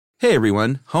Hey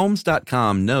everyone,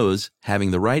 Homes.com knows having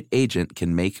the right agent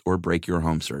can make or break your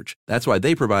home search. That's why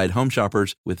they provide home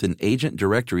shoppers with an agent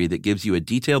directory that gives you a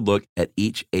detailed look at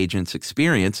each agent's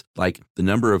experience, like the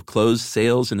number of closed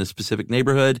sales in a specific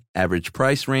neighborhood, average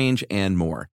price range, and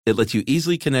more. It lets you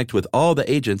easily connect with all the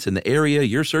agents in the area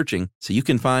you're searching so you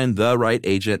can find the right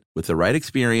agent with the right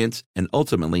experience and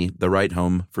ultimately the right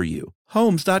home for you.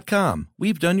 Homes.com.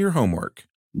 We've done your homework.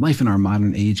 Life in our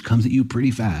modern age comes at you pretty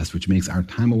fast, which makes our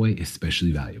time away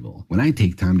especially valuable. When I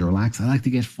take time to relax, I like to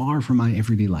get far from my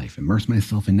everyday life, immerse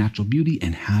myself in natural beauty,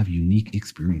 and have unique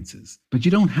experiences. But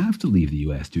you don't have to leave the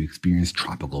U.S. to experience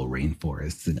tropical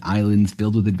rainforests and islands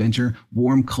filled with adventure,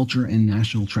 warm culture, and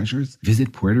national treasures.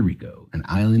 Visit Puerto Rico, an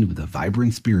island with a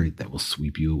vibrant spirit that will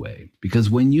sweep you away. Because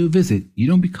when you visit, you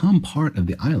don't become part of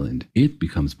the island, it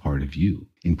becomes part of you.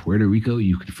 In Puerto Rico,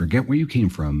 you can forget where you came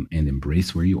from and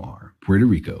embrace where you are. Puerto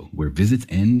Rico, where visits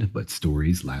end, but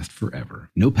stories last forever.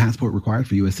 No passport required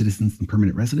for U.S. citizens and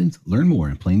permanent residents. Learn more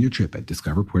and plan your trip at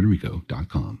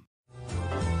discoverpuertorico.com.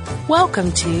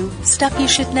 Welcome to Stuff You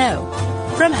Should Know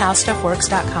from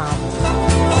HowStuffWorks.com.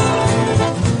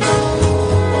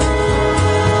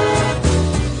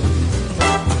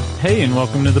 Hey, and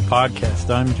welcome to the podcast.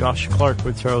 I'm Josh Clark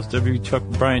with Charles W. Chuck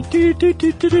Bryant. And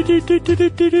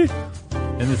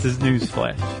this is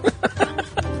Newsflash.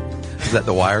 Is that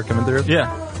The Wire coming through?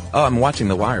 Yeah. Oh, I'm watching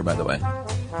The Wire, by the way.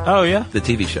 Oh, yeah? The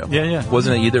TV show. Yeah.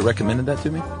 Wasn't it you that recommended that to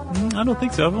me? I don't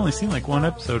think so. I've only seen like one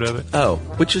episode of it. Oh,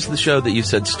 which is the show that you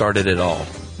said started it all?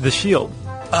 The Shield.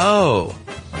 Oh.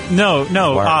 No,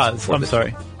 Oz. I'm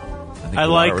sorry. I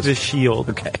like The Shield.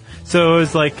 Okay. So it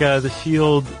was like The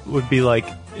Shield would be like,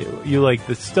 you like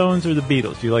the Stones or the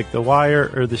Beatles? You like The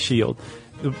Wire or The Shield?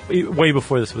 Way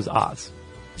before this was Oz.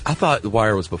 I thought The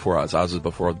Wire was before Oz. Oz was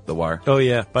before The Wire. Oh,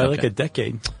 yeah, by like a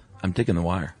decade. I'm digging The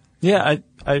Wire. Yeah,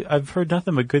 I've heard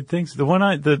nothing but good things. The one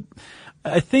I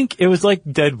think it was like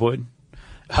Deadwood.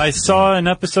 I saw an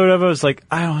episode of it. I was like,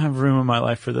 I don't have room in my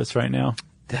life for this right now.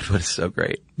 Deadwood is so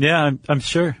great. Yeah, I'm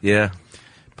sure. Yeah.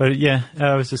 But yeah,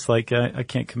 I was just like, I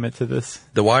can't commit to this.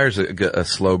 The Wire's a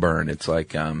slow burn. It's like,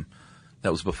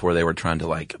 that was before they were trying to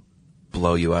like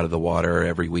blow you out of the water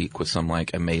every week with some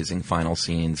like amazing final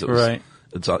scenes. It was, right.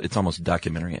 It's almost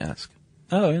documentary-esque.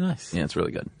 Oh, nice. Yeah, it's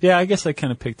really good. Yeah, I guess I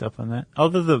kind of picked up on that.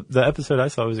 Although the episode I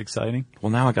saw was exciting.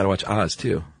 Well, now I gotta watch Oz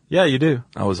too. Yeah, you do.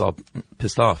 I was all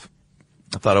pissed off.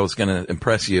 I thought I was gonna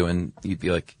impress you and you'd be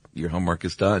like, your homework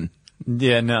is done.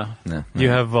 Yeah, no. You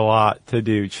have a lot to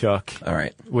do, Chuck. All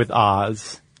right. With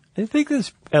Oz. I think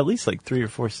there's at least like 3 or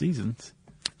 4 seasons.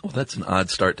 Well, that's an odd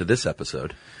start to this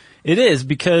episode. It is,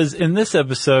 because in this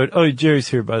episode, oh, Jerry's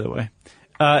here, by the way.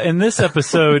 In this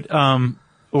episode,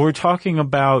 we're talking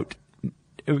about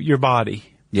your body.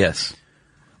 Yes.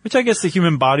 Which I guess the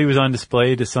human body was on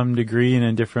display to some degree and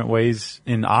in different ways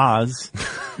in Oz.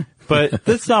 But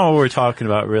that's not what we're talking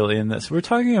about really in this. We're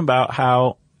talking about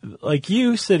how, like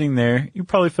you sitting there, you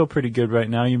probably feel pretty good right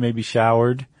now. You maybe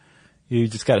showered. You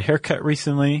just got a haircut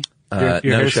recently. Your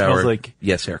hair smells like...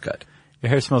 Yes, haircut. Your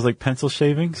hair smells like pencil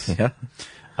shavings. Yeah.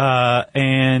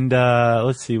 And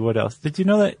let's see, what else? Did you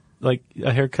know that, like,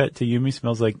 a haircut to Yumi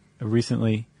smells like a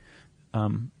recently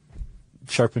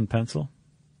sharpened pencil?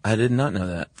 I did not know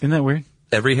that. Isn't that weird?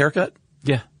 Every haircut?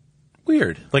 Yeah.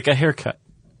 Weird. Like a haircut.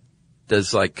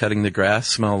 Does, like, cutting the grass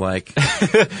smell like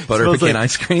butter pecan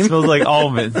ice cream? Smells like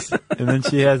almonds. And then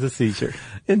she has a seizure.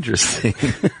 Interesting.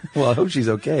 Well, I hope she's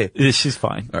okay. Yeah, she's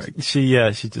fine. All right. She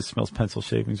just smells pencil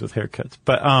shavings with haircuts.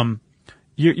 But,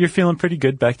 you're feeling pretty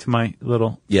good. Back to my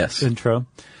little intro.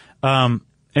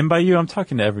 And by you, I'm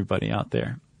talking to everybody out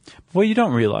there. But what you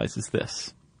don't realize is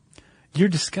this. You're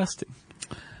disgusting.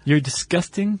 You're a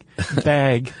disgusting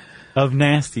bag of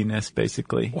nastiness,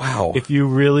 basically. Wow. If you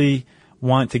really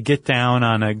want to get down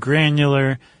on a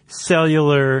granular,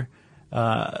 cellular,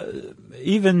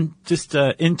 even just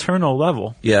internal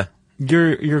level. Yeah.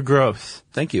 You're gross.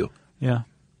 Thank you. Yeah.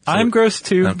 So, I'm gross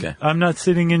too. Okay. I'm not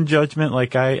sitting in judgment.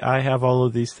 Like I have all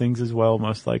of these things as well,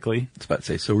 most likely. I was about to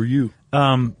say, so are you.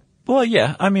 Well,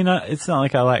 yeah. I mean, it's not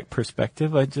like I lack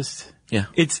perspective. Yeah.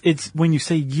 It's when you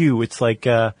say you, it's like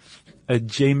a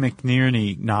Jay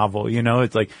McNerney novel, you know?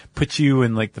 It's like puts you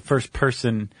in like the first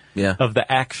person of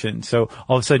the action. So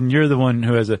all of a sudden you're the one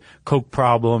who has a coke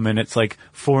problem and it's like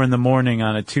 4 a.m.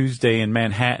 on a Tuesday in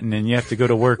Manhattan and you have to go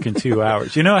to work in 2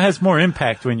 hours. You know, it has more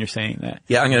impact when you're saying that.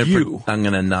 Yeah, I'm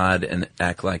gonna nod and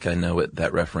act like I know what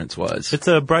that reference was. It's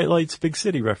a Bright Lights Big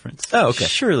City reference. Oh, okay.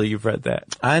 Surely you've read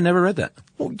that. I never read that.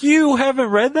 Well, you haven't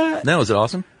read that? No, is it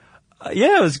awesome?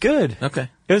 Yeah, it was good. Okay.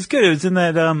 It was good. It was in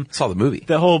that, I saw the movie.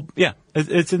 The whole,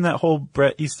 it's in that whole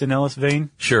Bret Easton Ellis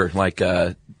vein. Sure, like,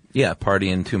 Yeah,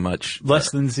 partying too much.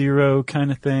 Less Than Zero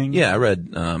kind of thing. Yeah, I read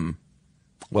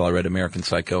American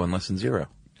Psycho and Less Than Zero.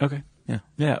 Okay. Yeah.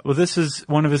 Yeah. Well, this is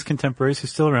one of his contemporaries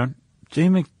who's still around. Jay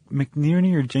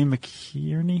McNerney or Jay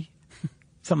McKierney?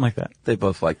 Something like that. They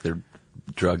both like their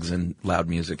drugs and loud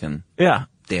music and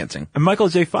dancing. And Michael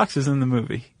J. Fox is in the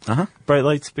movie. Uh-huh. Bright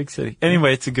Lights, Big City.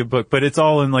 Anyway, it's a good book, but it's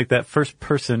all in like that first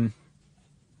person.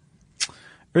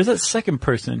 Or is that second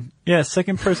person? Yeah,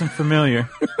 second person familiar.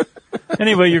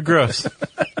 Anyway, you're gross.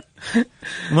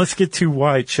 Let's get to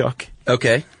why, Chuck.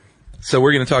 Okay. So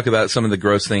we're going to talk about some of the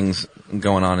gross things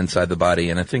going on inside the body,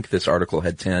 and I think this article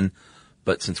had 10,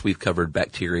 but since we've covered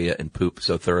bacteria and poop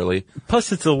so thoroughly.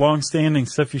 Plus, it's a long-standing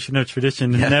Stuff You Should Know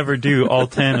tradition to never do all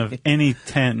 10 of any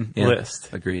 10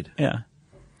 list. Agreed. Yeah.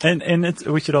 And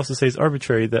we should also say it's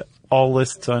arbitrary that all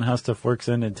lists on How Stuff Works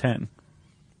end in 10.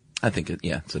 I think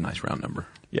it's a nice round number.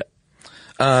 Yeah.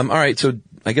 All right, so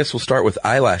I guess we'll start with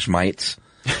eyelash mites.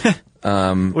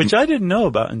 Which I didn't know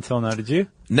about until now, did you?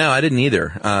 No, I didn't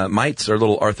either. Mites are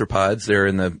little arthropods. They're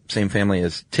in the same family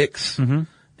as ticks. Mm-hmm.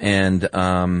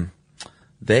 And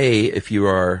they, if you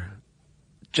are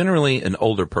generally an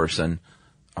older person,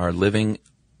 are living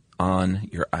on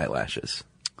your eyelashes.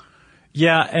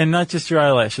 Yeah, and not just your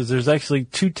eyelashes. There's actually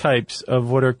two types of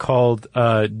what are called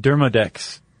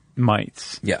Dermodex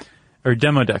mites. Yeah. Or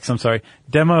Demodex, I'm sorry.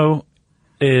 Demo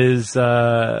is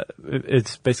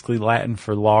it's basically Latin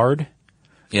for lard.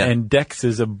 Yeah. And dex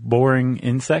is a boring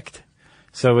insect.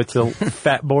 So it's a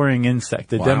fat boring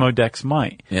insect, a Demodex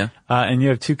mite. Yeah. And you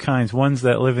have two kinds, ones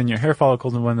that live in your hair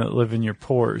follicles and one that live in your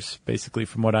pores, basically,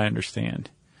 from what I understand.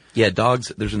 Yeah,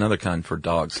 dogs, there's another kind for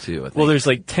dogs too, I think. Well, there's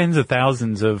like tens of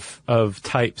thousands of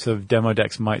types of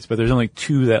Demodex mites, but there's only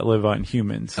two that live on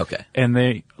humans. Okay. And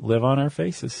they live on our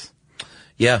faces.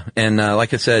 Yeah, and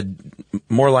like I said,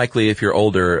 more likely if you're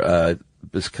older,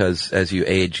 because as you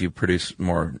age, you produce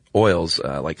more oils,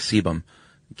 like sebum.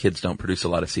 Kids don't produce a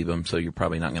lot of sebum, so you're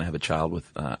probably not going to have a child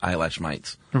with eyelash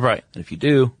mites. Right. And if you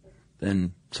do,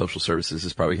 then social services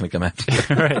is probably going to come after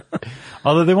you. Right.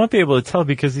 Although they won't be able to tell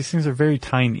because these things are very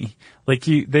tiny. Like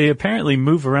they apparently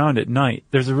move around at night.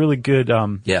 There's a really good,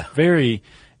 very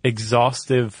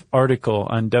exhaustive article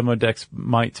on Demodex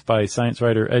mites by science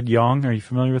writer Ed Yong. Are you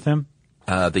familiar with him?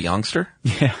 The youngster?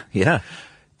 Yeah. Yeah.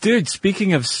 Dude,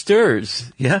 speaking of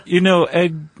stirs, you know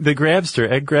Ed, the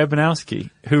Grabster, Ed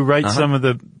Grabanowski, who writes some of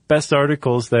the best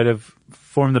articles that have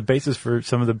formed the basis for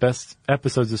some of the best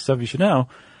episodes of Stuff You Should Know.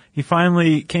 He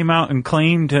finally came out and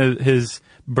claimed his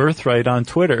birthright on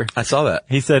Twitter. I saw that.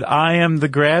 He said, "I am the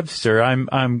Grabster.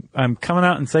 I'm coming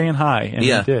out and saying hi," and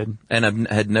he did. And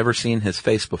I had never seen his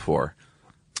face before.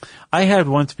 I had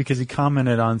once because he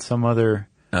commented on some other.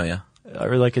 Oh yeah.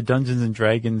 Or like a Dungeons and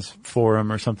Dragons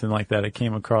forum or something like that. I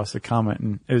came across a comment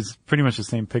and it was pretty much the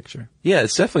same picture. Yeah,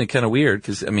 it's definitely kind of weird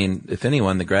because, I mean, if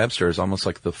anyone, the Grabster is almost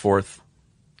like the fourth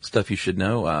Stuff You Should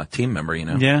Know team member, you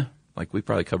know? Yeah. Like we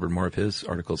probably covered more of his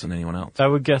articles than anyone else. I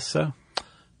would guess so.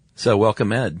 So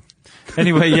welcome, Ed.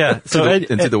 Anyway, yeah. So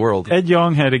into the world. Ed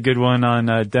Yong had a good one on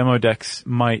Demodex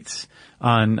mites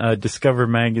on Discover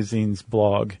Magazine's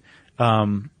blog.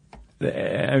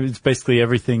 It's basically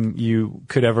everything you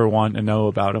could ever want to know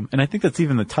about them. And I think that's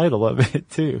even the title of it,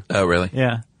 too. Oh, really?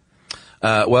 Yeah.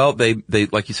 Well, they,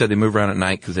 like you said, they move around at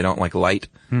night because they don't like light,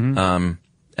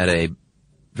 at a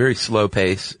very slow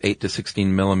pace, 8 to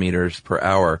 16 millimeters per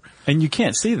hour. And you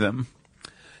can't see them.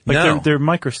 Like they're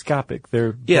microscopic.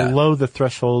 They're below the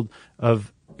threshold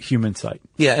of human sight.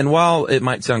 Yeah. And while it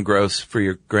might sound gross for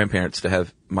your grandparents to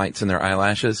have mites in their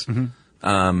eyelashes,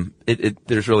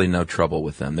 there's really no trouble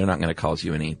with them. They're not going to cause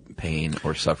you any pain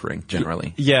or suffering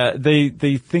generally. Yeah, they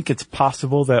think it's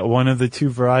possible that one of the two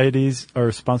varieties are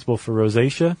responsible for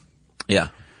rosacea. Yeah.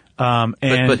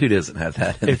 But who doesn't have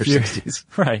that in their 60s?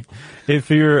 Right.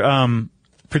 If you're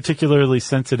particularly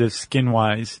sensitive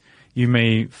skin-wise, you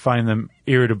may find them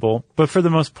irritable. But for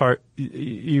the most part,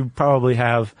 you probably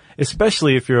have,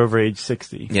 especially if you're over age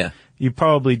 60. Yeah. You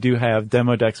probably do have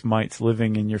Demodex mites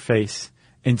living in your face.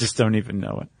 And just don't even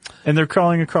know it. And they're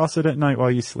crawling across it at night while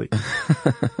you sleep.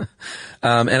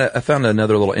 And I found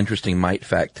another little interesting mite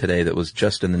fact today that was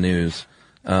just in the news.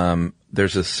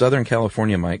 There's a Southern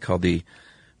California mite called the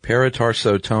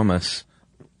Paratarsotomus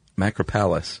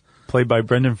macropalus. Played by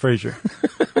Brendan Fraser.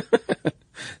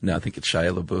 No, I think it's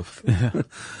Shia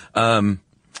LaBeouf.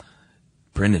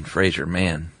 Brendan Fraser,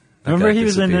 man. Remember he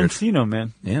was in Encino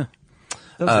Man? Yeah.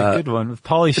 That was a good one with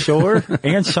Pauly Shore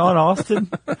and Sean Astin.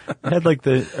 Had like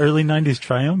the early 90s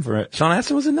triumvirate. Sean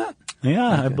Astin was in that?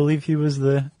 Yeah, okay. I believe he was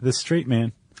the straight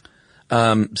man.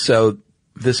 So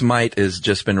this mite has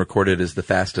just been recorded as the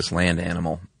fastest land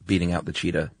animal beating out the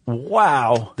cheetah.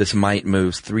 Wow. This mite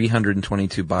moves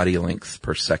 322 body lengths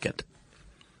per second.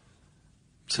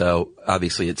 So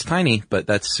obviously it's tiny, but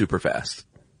that's super fast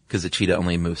because the cheetah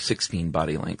only moves 16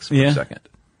 body lengths per second.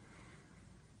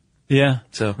 Yeah.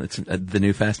 So it's the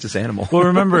new fastest animal. Well,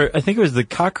 remember, I think it was the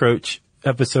cockroach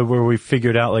episode where we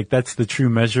figured out like that's the true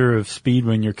measure of speed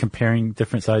when you're comparing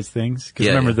different size things. Because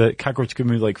remember the cockroach could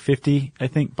move like 50, I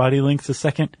think, body lengths a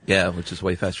second. Yeah, which is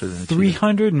way faster than a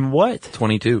 300 and what?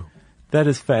 22. That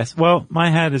is fast. Well,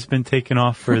 my hat has been taken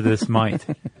off for this mite.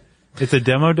 It's a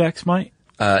Demodex mite?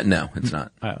 No, it's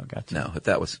not. Oh, gotcha. No, if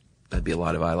that'd be a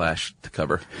lot of eyelash to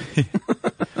cover.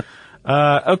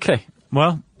 Okay.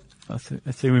 Well,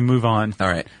 let's say we move on. All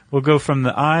right. We'll go from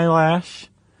the eyelash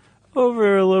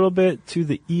over a little bit to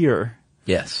the ear.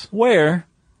 Yes. Where,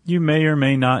 you may or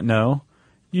may not know,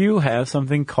 you have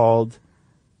something called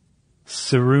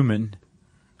cerumen.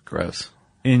 Gross.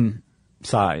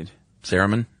 Inside.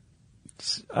 Cerumen?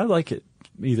 I like it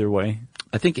either way.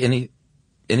 I think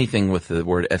anything with the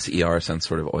word S-E-R sounds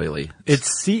sort of oily.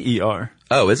 It's C-E-R.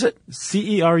 Oh, is it?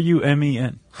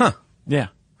 C-E-R-U-M-E-N. Huh. Yeah.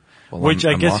 Well, Which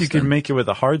I guess you could then. make it with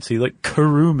a hard C, like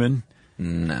cerumen.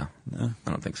 No, I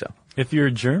don't think so. If you're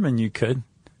German, you could.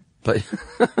 But so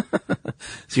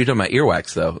you're talking about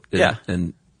earwax, though? Yeah.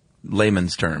 In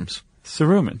layman's terms.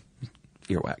 Cerumen.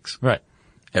 Earwax. Right.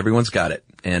 Everyone's got it,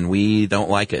 and we don't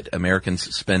like it.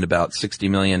 Americans spend about 60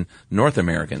 million, North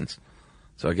Americans,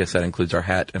 so I guess that includes our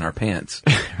hat and our pants,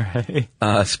 Right.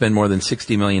 spend more than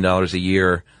 $60 million a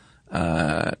year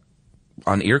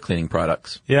on ear cleaning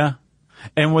products. Yeah.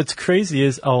 And what's crazy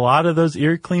is a lot of those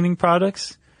ear cleaning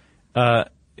products,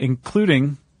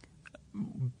 including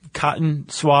cotton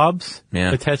swabs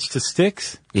attached to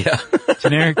sticks. Yeah.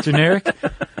 generic.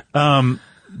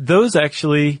 Those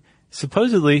actually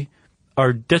supposedly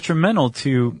are detrimental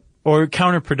to or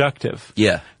counterproductive.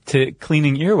 Yeah. To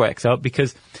cleaning earwax out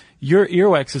because your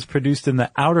earwax is produced in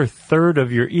the outer third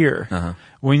of your ear. Uh-huh.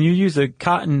 When you use a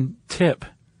cotton tip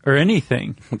or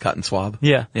anything. Cotton swab.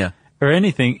 Yeah. Yeah. Or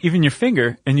anything, even your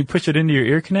finger, and you push it into your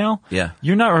ear canal. Yeah.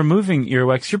 You're not removing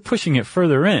earwax, you're pushing it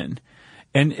further in.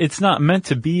 And it's not meant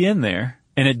to be in there,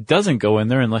 and it doesn't go in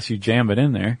there unless you jam it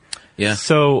in there. Yeah.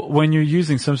 So when you're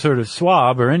using some sort of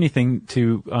swab or anything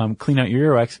to clean out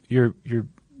your earwax, you're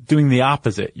doing the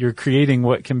opposite. You're creating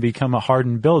what can become a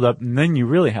hardened buildup, and then you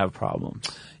really have problems.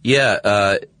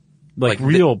 Yeah. Like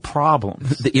real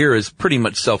problems. The ear is pretty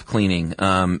much self-cleaning.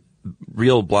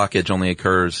 Real blockage only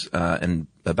occurs in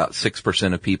about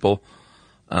 6% of people.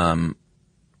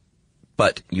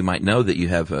 But you might know that you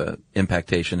have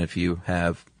impactation if you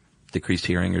have decreased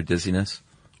hearing or dizziness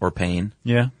or pain.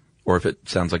 Yeah. Or if it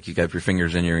sounds like you got your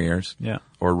fingers in your ears. Yeah.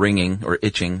 Or ringing or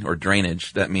itching or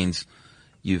drainage. That means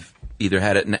you've either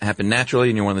had it happen naturally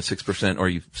and you're one of the 6%, or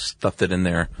you've stuffed it in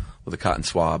there with a cotton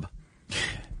swab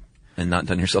and not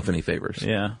done yourself any favors.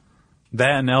 Yeah.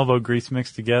 That and elbow grease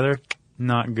mixed together,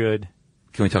 not good.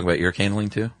 Can we talk about ear candling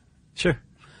too? Sure.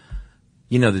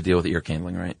 You know the deal with ear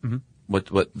candling, right? Mm-hmm.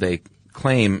 What they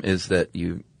claim is that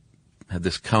you have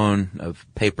this cone of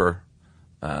paper.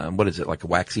 What is it, like a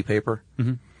waxy paper?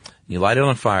 Mm-hmm. You light it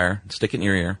on fire, stick it in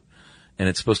your ear, and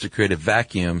it's supposed to create a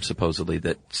vacuum, supposedly,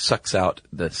 that sucks out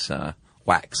this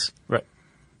wax. Right.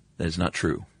 That is not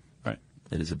true. Right.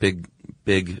 It is a big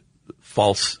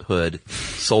falsehood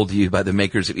sold to you by the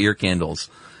makers of ear candles,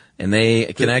 and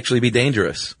they can actually be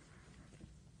dangerous.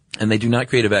 And they do not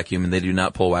create a vacuum, and they do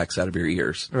not pull wax out of your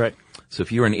ears. Right. So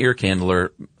if you're an ear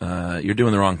candler, you're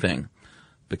doing the wrong thing,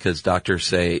 because doctors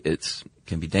say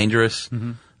can be dangerous,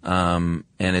 and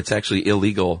it's actually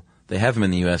illegal. They have them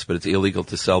in the U.S., but it's illegal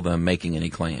to sell them making any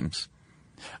claims.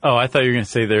 Oh, I thought you were going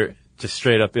to say they're just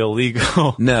straight up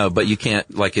illegal. No, but you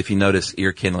can't, like, if you notice,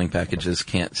 ear kindling packages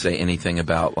can't say anything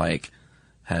about,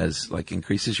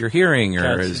 increases your hearing or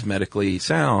Gotcha. is medically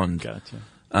sound. Gotcha.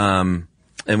 And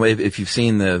if you've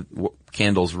seen the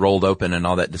candles rolled open and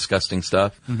all that disgusting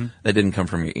stuff, that didn't come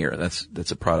from your ear.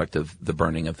 That's a product of the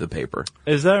burning of the paper.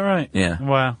 Is that right? Yeah.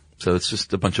 Wow. So it's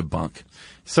just a bunch of bunk.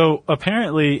 So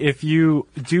apparently, if you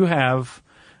do have,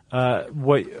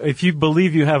 if you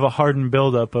believe you have a hardened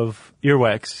buildup of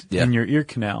earwax in your ear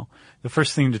canal, the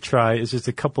first thing to try is just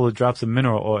a couple of drops of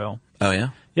mineral oil. Oh, yeah?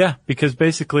 Yeah, because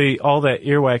basically all that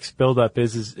earwax buildup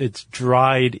is it's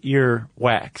dried ear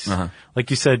wax. Uh-huh. Like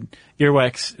you said,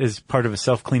 earwax is part of a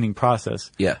self-cleaning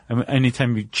process. Yeah. I mean,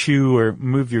 anytime you chew or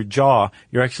move your jaw,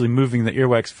 you're actually moving the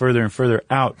earwax further and further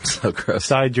out So gross.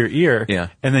 inside your ear. Yeah.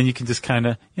 And then you can just kind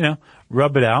of,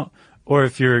 rub it out. Or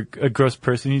if you're a gross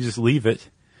person, you just leave it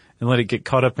and let it get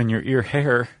caught up in your ear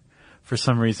hair for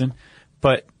some reason.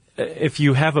 But if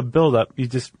you have a buildup, you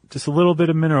just a little bit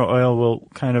of mineral oil will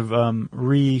kind of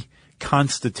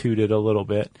constitute it a little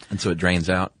bit. And so it drains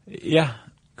out? Yeah.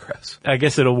 Gross. I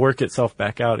guess it'll work itself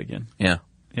back out again. Yeah.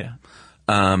 Yeah.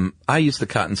 I use the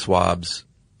cotton swabs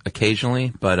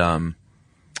occasionally, but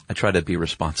I try to be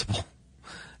responsible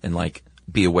and like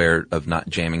be aware of not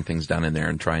jamming things down in there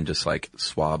and try and just like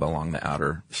swab along the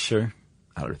outer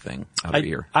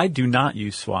ear. I do not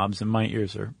use swabs, and my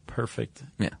ears are perfect.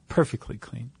 Yeah. Perfectly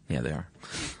clean. Yeah, they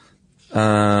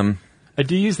are. I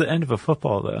do use the end of a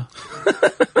football, though.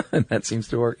 And that seems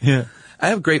to work. Yeah. I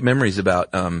have great memories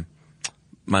about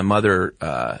my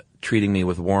mother treating me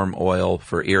with warm oil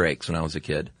for earaches when I was a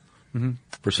kid. Mm-hmm.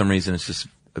 For some reason, it's just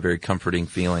a very comforting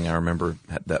feeling. I remember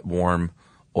that warm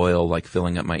oil like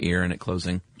filling up my ear and it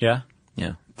closing. Yeah?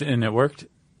 Yeah. And it worked?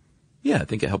 Yeah, I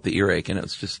think it helped the earache, and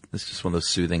it's just one of those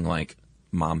soothing like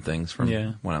mom things from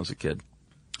when I was a kid.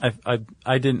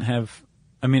 I didn't have,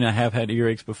 I mean, I have had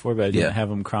earaches before, but I didn't have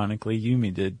them chronically.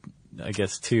 Yumi did, I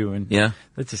guess, too. And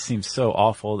that just seems so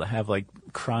awful to have like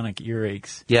chronic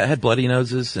earaches. Yeah, I had bloody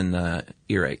noses and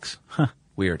earaches. Huh.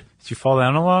 Weird. Did you fall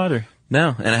down a lot, or?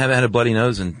 No, and I haven't had a bloody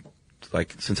nose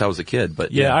since I was a kid,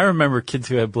 but yeah, I remember kids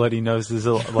who had bloody noses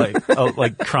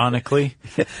like chronically.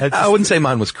 I wouldn't say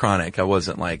mine was chronic. I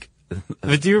wasn't like.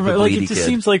 But do you remember, like, it just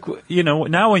seems like,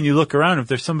 now when you look around, if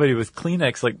there's somebody with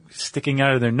Kleenex, like, sticking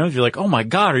out of their nose, you're like, oh my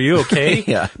God, are you okay?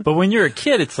 Yeah. But when you're a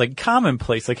kid, it's like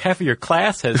commonplace. Like, half of your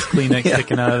class has Kleenex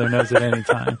sticking out of their nose at any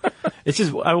time. It's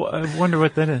just, I wonder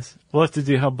what that is. We'll have to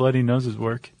do how bloody noses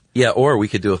work. Yeah, or we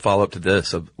could do a follow-up to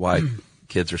this of why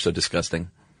kids are so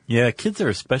disgusting. Yeah, kids are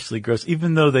especially gross,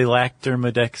 even though they lack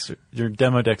Demodex or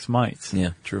Demodex mites.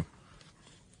 Yeah, true.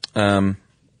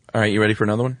 All right, you ready for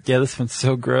another one? Yeah, this one's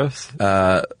so gross.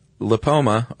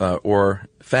 Lipoma, or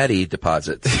fatty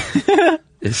deposits,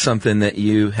 is something that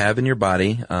you have in your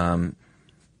body. Well,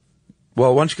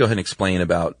 why don't you go ahead and explain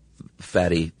about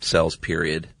fatty cells,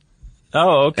 period.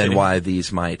 Oh, okay. And why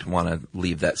these might want to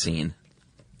leave that scene.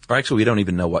 Or actually, we don't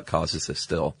even know what causes this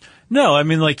still. No, I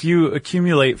mean, like, you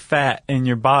accumulate fat in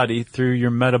your body through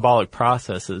your metabolic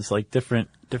processes, like different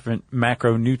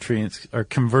macronutrients are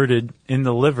converted in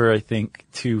the liver, I think,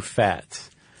 to fats,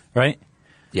 right?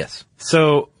 Yes.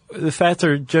 So the fats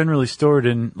are generally stored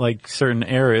in like certain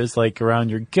areas, like around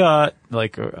your gut,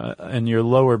 like in your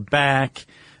lower back,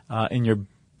 in your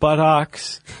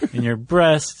buttocks, in your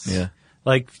breasts. Yeah.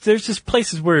 Like, there's just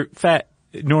places where fat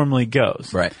normally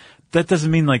goes. Right. That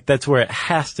doesn't mean like that's where it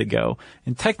has to go.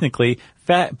 And technically,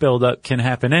 fat buildup can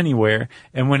happen anywhere.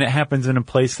 And when it happens in a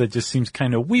place that just seems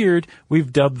kind of weird,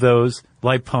 we've dubbed those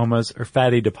lipomas or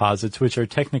fatty deposits, which are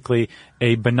technically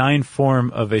a benign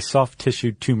form of a soft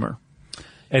tissue tumor.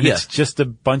 And it's just a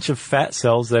bunch of fat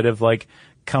cells that have like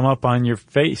come up on your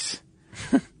face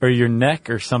or your neck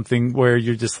or something where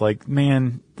you're just like,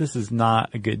 man, this is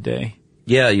not a good day.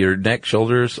 Yeah, your neck,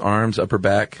 shoulders, arms, upper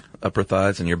back, upper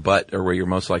thighs, and your butt are where you're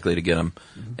most likely to get them.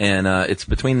 Mm-hmm. And it's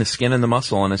between the skin and the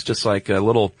muscle, and it's just like a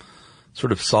little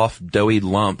sort of soft, doughy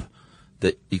lump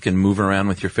that you can move around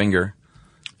with your finger.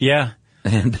 Yeah.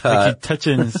 And like you touch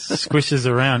it and it squishes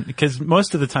around, because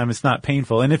most of the time it's not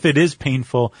painful. And if it is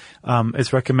painful,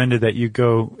 it's recommended that you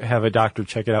go have a doctor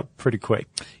check it out pretty quick.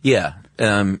 Yeah.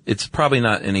 It's probably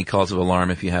not any cause of alarm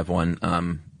if you have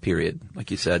one, period.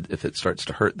 Like you said, if it starts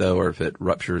to hurt though, or if it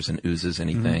ruptures and oozes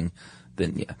anything,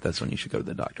 then yeah, that's when you should go to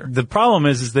the doctor. The problem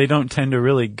is they don't tend to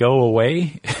really go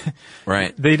away.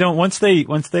 Right. They don't, once they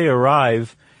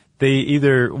arrive, they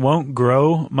either won't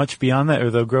grow much beyond that,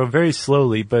 or they'll grow very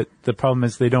slowly, but the problem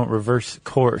is they don't reverse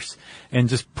course. And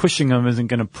just pushing them isn't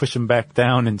going to push them back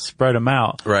down and spread them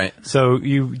out. Right. So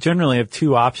you generally have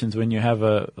two options when you have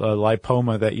a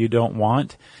lipoma that you don't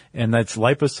want, and that's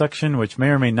liposuction, which may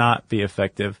or may not be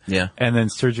effective. Yeah. And then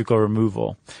surgical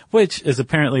removal, which is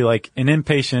apparently like an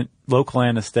inpatient local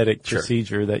anesthetic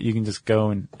procedure that you can just go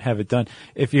and have it done.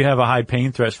 If you have a high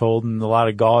pain threshold and a lot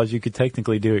of gauze, you could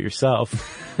technically do it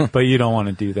yourself, but you don't want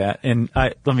to do that. And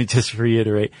let me just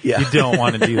reiterate, you don't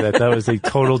want to do that. That was a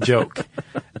total joke.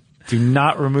 Do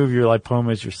not remove your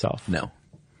lipomas yourself. No.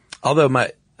 Although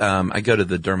I go to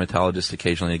the dermatologist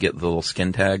occasionally to get the little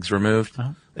skin tags removed.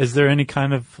 Uh-huh. Is there any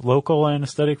kind of local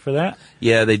anesthetic for that?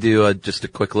 Yeah, they do just a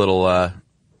quick little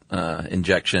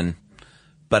injection,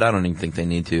 but I don't even think they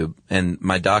need to. And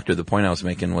my doctor, the point I was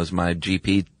making was my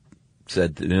GP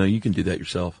said, you can do that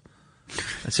yourself.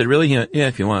 I said, really? Yeah,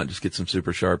 if you want, just get some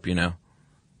super sharp,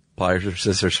 pliers or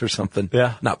scissors or something.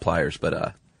 Yeah. Not pliers,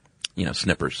 but,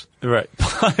 snippers. Right.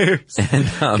 Pliers.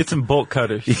 And, get some bolt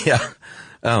cutters. Yeah.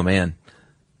 Oh, man.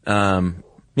 And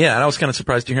I was kind of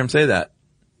surprised to hear him say that.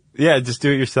 Yeah, just do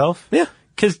it yourself? Yeah.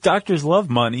 Because doctors love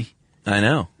money. I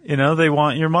know. They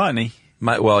want your money.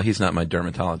 Well, he's not my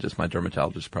dermatologist. My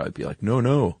dermatologist would probably be like,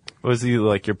 no. Was he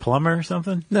like your plumber or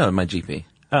something? No, my GP.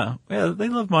 Oh, yeah, they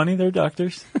love money. They're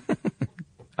doctors.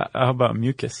 How about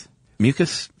mucus?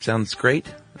 Mucus sounds great.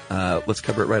 Let's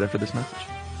cover it right after this message.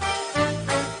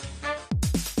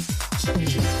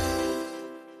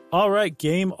 All right,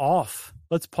 game off.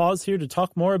 Let's pause here to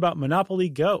talk more about Monopoly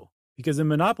Go. Because in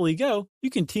Monopoly Go, you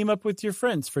can team up with your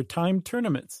friends for timed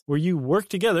tournaments where you work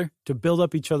together to build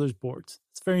up each other's boards.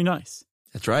 It's very nice.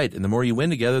 That's right. And the more you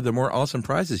win together, the more awesome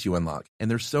prizes you unlock.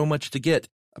 And there's so much to get.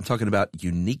 I'm talking about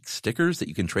unique stickers that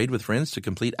you can trade with friends to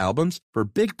complete albums for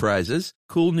big prizes,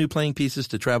 cool new playing pieces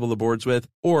to travel the boards with,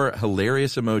 or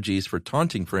hilarious emojis for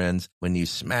taunting friends when you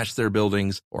smash their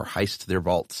buildings or heist their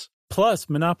vaults. Plus,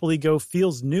 Monopoly Go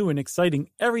feels new and exciting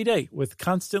every day with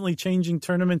constantly changing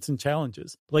tournaments and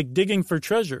challenges, like digging for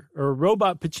treasure or a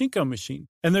robot pachinko machine.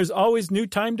 And there's always new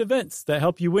timed events that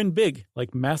help you win big,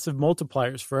 like massive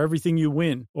multipliers for everything you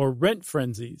win or rent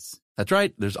frenzies. That's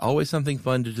right. There's always something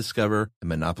fun to discover in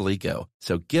Monopoly Go.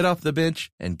 So get off the bench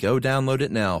and go download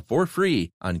it now for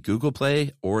free on Google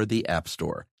Play or the App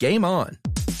Store. Game on.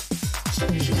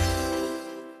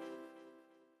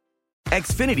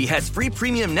 Xfinity has free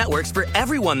premium networks for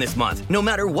everyone this month, no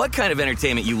matter what kind of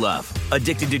entertainment you love.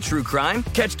 Addicted to true crime?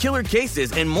 Catch killer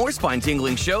cases and more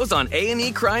spine-tingling shows on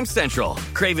A&E Crime Central.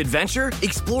 Crave adventure?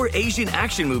 Explore Asian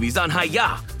action movies on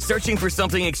Hi-Ya. Searching for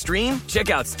something extreme? Check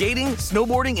out skating,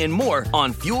 snowboarding, and more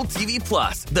on Fuel TV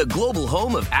Plus, the global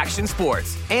home of action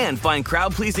sports. And find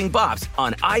crowd-pleasing bops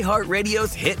on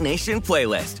iHeartRadio's Hit Nation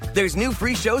playlist. There's new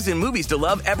free shows and movies to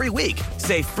love every week.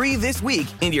 Say free this week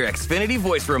in your Xfinity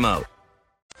voice remote.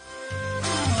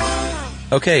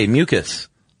 Okay, mucus.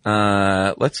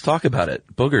 Let's talk about it.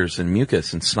 Boogers and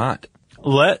mucus and snot.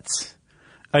 Let's.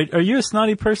 Are you a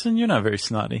snotty person? You're not very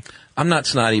snotty. I'm not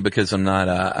snotty because I'm not,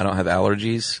 I don't have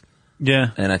allergies. Yeah.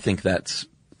 And I think that's,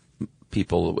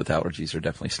 people with allergies are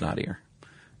definitely snottier.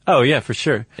 Oh, yeah, for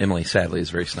sure. Emily, sadly, is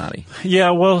very snotty.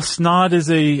 Yeah, well, snot is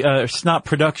snot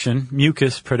production,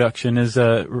 mucus production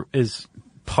is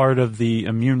part of the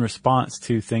immune response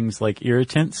to things like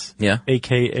irritants. Yeah.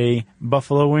 AKA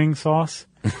buffalo wing sauce.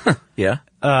 Yeah.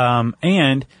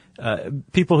 And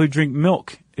people who drink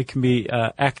milk, it can be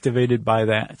activated by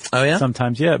that. Oh, yeah?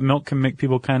 Sometimes, yeah, milk can make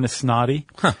people kind of snotty.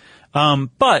 Huh.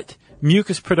 But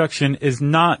mucus production is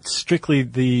not strictly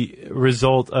the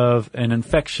result of an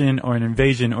infection or an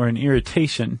invasion or an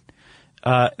irritation.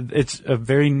 It's a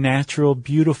very natural,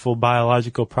 beautiful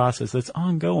biological process that's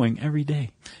ongoing every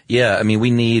day. Yeah, I mean,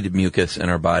 we need mucus in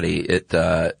our body. It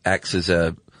acts as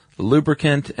a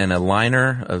lubricant and a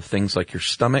liner of things like your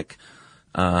stomach.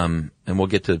 And we'll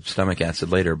get to stomach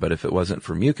acid later, but if it wasn't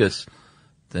for mucus,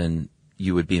 then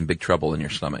you would be in big trouble in your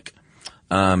stomach.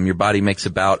 Your body makes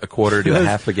about a quarter to a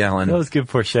half a gallon. That was good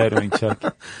foreshadowing,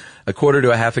 Chuck. A quarter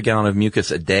to a half a gallon of mucus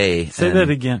a day. Say that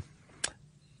again.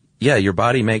 Yeah, your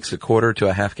body makes a quarter to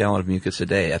a half gallon of mucus a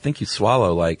day. I think you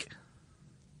swallow like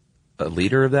a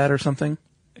liter of that or something.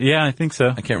 Yeah, I think so.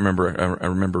 I can't remember. I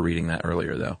remember reading that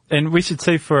earlier, though. And we should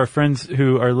say for our friends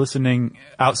who are listening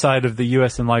outside of the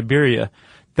U.S. and Liberia,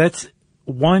 that's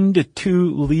 1 to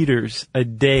 2 liters a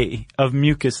day of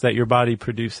mucus that your body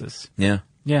produces. Yeah.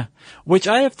 Yeah. Which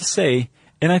I have to say,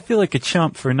 and I feel like a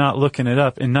chump for not looking it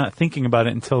up and not thinking about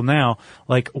it until now,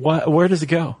 like, where does it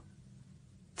go?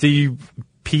 Do you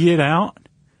pee it out?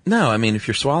 No, I mean, if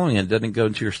you're swallowing it, doesn't it go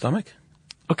into your stomach?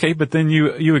 Okay, but then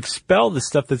you expel the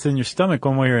stuff that's in your stomach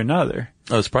one way or another.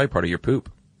 Oh, it's probably part of your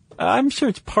poop. I'm sure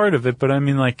it's part of it, but I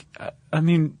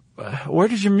mean, where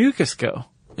does your mucus go?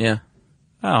 Yeah.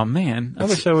 Oh, man. I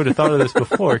wish I would have thought of this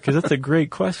before, because that's a great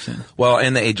question. Well,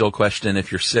 and the age-old question,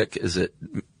 if you're sick, does it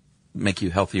make you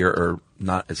healthier or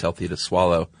not as healthy to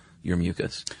swallow your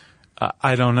mucus?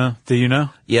 I don't know. Do you know?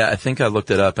 Yeah, I think I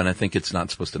looked it up, and I think it's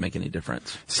not supposed to make any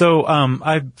difference. So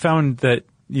I found that,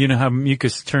 you know how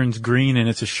mucus turns green and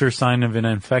it's a sure sign of an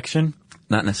infection?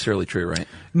 Not necessarily true, right?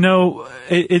 No,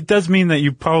 it does mean that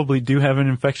you probably do have an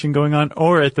infection going on,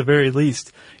 or at the very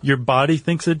least, your body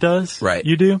thinks it does. Right.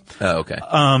 You do? Oh, okay.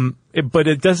 But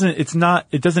it doesn't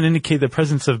indicate the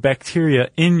presence of bacteria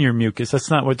in your mucus. That's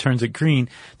not what turns it green.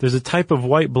 There's a type of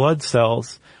white blood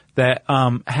cells that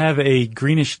have a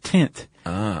greenish tint.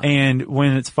 And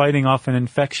when it's fighting off an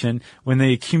infection, when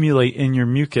they accumulate in your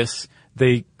mucus,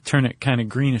 they turn it kind of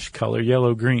greenish color,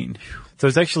 yellow-green. So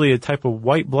it's actually a type of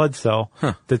white blood cell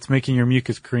that's making your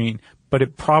mucus green, but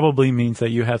it probably means that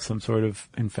you have some sort of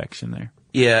infection there.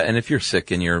 Yeah, and if you're sick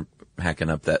and you're hacking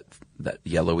up that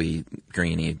yellowy,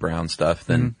 greeny, brown stuff,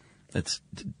 then it's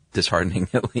disheartening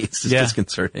at least. It's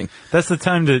disconcerting. That's the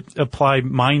time to apply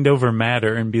mind over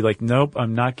matter and be like, nope,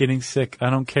 I'm not getting sick. I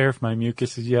don't care if my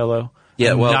mucus is yellow.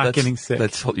 Yeah, I'm well, not getting sick.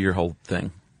 That's your whole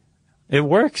thing. It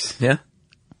works. Yeah.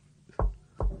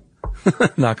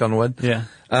 Knock on wood. Yeah.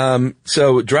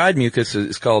 So dried mucus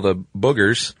is called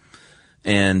boogers,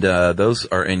 and those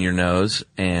are in your nose.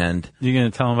 And you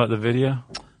going to tell them about the video?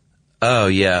 Oh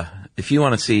yeah. If you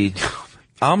want to see,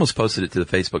 I almost posted it to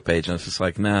the Facebook page, and I was just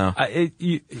like, no.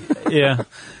 Yeah.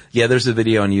 Yeah, there's a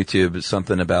video on YouTube. It's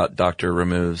something about doctor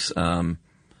removes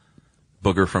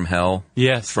booger from hell.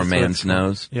 Yes, from man's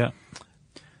nose. Yeah.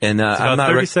 And it's about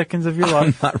 30 seconds of your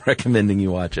life. I'm not recommending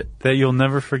you watch it. That you'll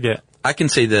never forget. I can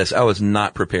say this. I was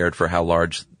not prepared for how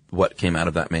large what came out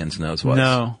of that man's nose was.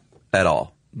 No. At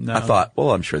all. No. I thought,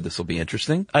 well, I'm sure this will be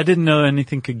interesting. I didn't know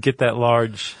anything could get that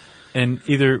large and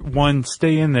either, one,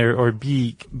 stay in there or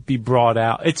be brought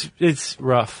out. It's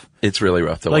rough. It's really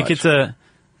rough to watch. Like, it's a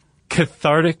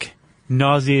cathartic,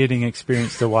 nauseating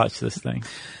experience to watch this thing.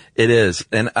 It is.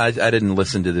 And I didn't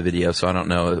listen to the video, so I don't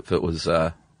know if it was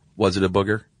it a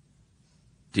booger?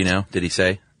 Do you know? Did he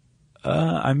say?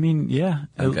 I mean, yeah.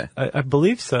 Okay. I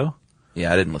believe so.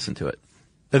 Yeah, I didn't listen to it.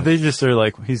 But they just are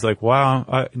like, he's like,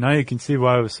 wow, now you can see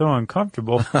why I was so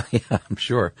uncomfortable. Yeah, I'm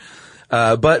sure.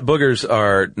 But boogers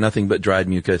are nothing but dried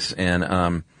mucus,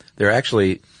 and they're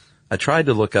actually, I tried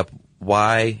to look up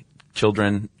why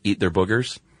children eat their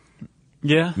boogers.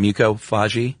 Yeah.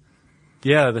 Mucophagy.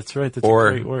 Yeah, that's right. That's a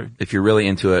great word. Or, if you're really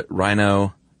into it,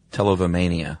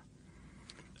 rhinoteleomania.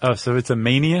 Oh, so it's a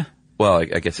mania? Well,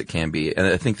 I guess it can be. And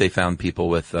I think they found people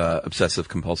with obsessive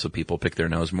compulsive people pick their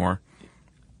nose more,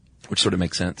 which sort of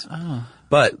makes sense. Oh.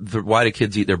 But why do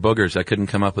kids eat their boogers? I couldn't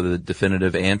come up with a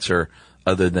definitive answer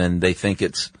other than they think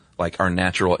it's like our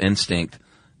natural instinct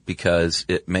because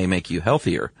it may make you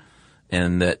healthier,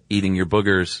 and that eating your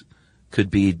boogers could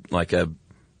be like a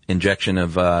injection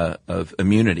of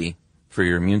immunity for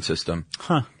your immune system.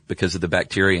 Huh. Because of the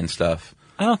bacteria and stuff.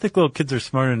 I don't think little kids are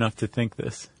smart enough to think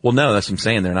this. Well, no, that's what I'm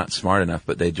saying. They're not smart enough,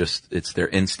 but it's their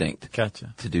instinct.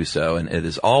 Gotcha. To do so. And it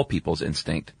is all people's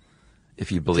instinct,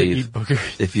 if you believe, to eat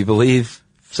boogers. If you believe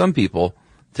some people,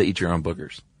 to eat your own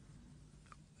boogers.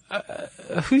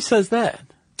 Who says that?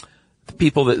 The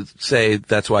people that say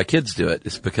that's why kids do it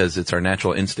is because it's our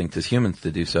natural instinct as humans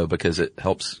to do so because it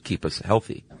helps keep us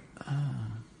healthy.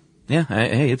 Yeah,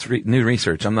 hey, it's new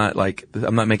research. I'm not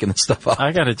making this stuff up.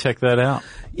 I gotta check that out.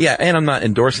 Yeah, and I'm not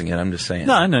endorsing it. I'm just saying.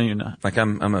 No, I know you're not. Like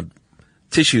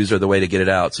tissues are the way to get it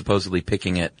out. Supposedly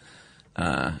picking it,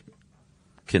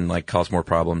 can like cause more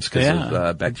problems because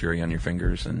of bacteria on your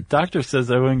fingers. And doctor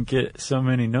says I wouldn't get so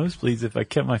many nosebleeds if I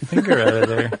kept my finger out of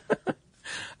there.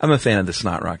 I'm a fan of the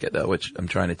snot rocket though, which I'm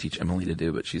trying to teach Emily to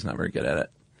do, but she's not very good at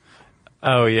it.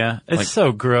 Oh yeah, it's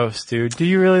so gross, dude. Do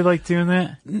you really like doing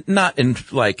that? Not in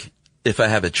if I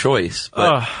have a choice,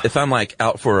 but if I'm like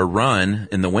out for a run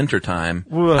in the wintertime,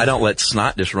 I don't let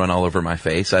snot just run all over my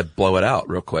face. I blow it out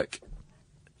real quick.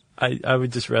 I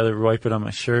would just rather wipe it on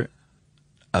my shirt.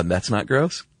 That's not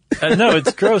gross? No,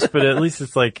 it's gross, but at least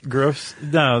it's like gross.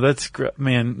 No, that's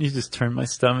man, you just turned my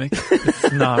stomach.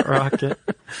 It's not rocket.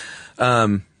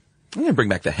 I'm going to bring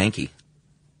back the hanky.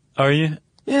 Are you?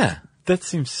 Yeah. That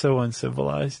seems so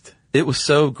uncivilized. It was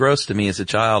so gross to me as a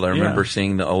child. I remember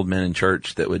seeing the old men in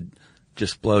church that would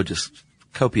just blow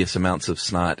copious amounts of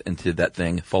snot into that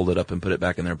thing, fold it up and put it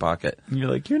back in their pocket. And you're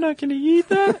like, you're not going to eat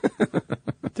that?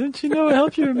 Don't you know it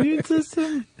helps your immune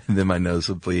system? And then my nose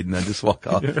would bleed and I'd just walk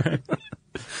off. Right.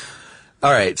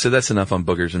 All right, so that's enough on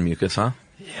boogers and mucus, huh?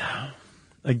 Yeah.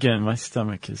 Again, my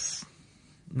stomach is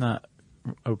not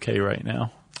okay right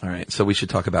now. All right, so we should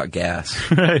talk about gas.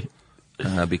 Right.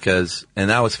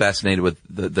 And I was fascinated with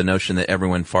the notion that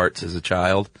everyone farts as a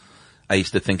child. I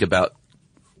used to think about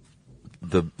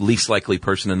the least likely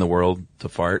person in the world to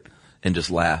fart and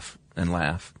just laugh and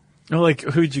laugh. Oh, like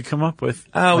who'd you come up with?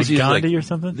 Like Gandhi or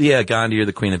something? Yeah, Gandhi or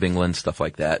the Queen of England, stuff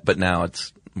like that. But now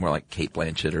it's more like Cate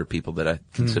Blanchett or people that I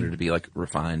consider to be like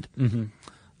refined.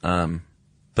 Mm-hmm.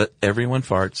 But everyone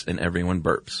farts and everyone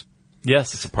burps.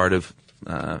 Yes. It's a part of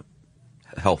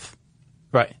health.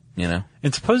 Right. You know?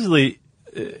 And supposedly,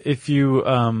 if you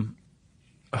try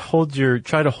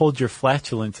to hold your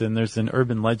flatulence in, there's an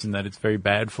urban legend that it's very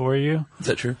bad for you. Is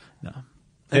that true? No.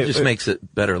 It just makes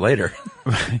it better later.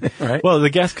 Right? Well, the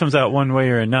gas comes out one way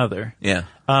or another. Yeah.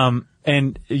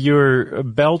 And your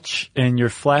belch and your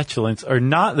flatulence are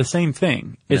not the same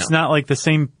thing. It's not like the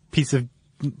same piece of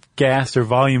gas or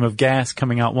volume of gas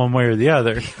coming out one way or the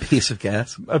other. Piece of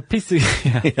gas? A piece of,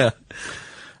 yeah.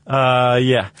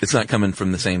 Yeah. It's not coming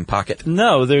from the same pocket.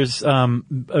 No, there's,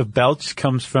 a belch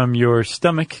comes from your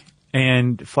stomach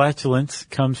and flatulence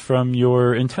comes from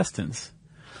your intestines.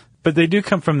 But they do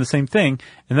come from the same thing,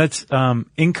 and that's,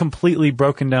 incompletely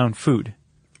broken down food.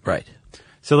 Right.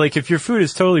 So like if your food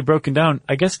is totally broken down,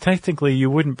 I guess technically you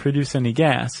wouldn't produce any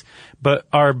gas, but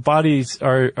our bodies,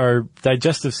 our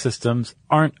digestive systems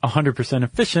aren't 100%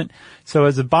 efficient. So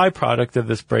as a byproduct of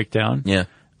this breakdown,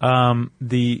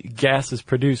 the gas is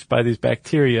produced by these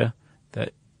bacteria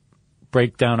that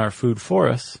break down our food for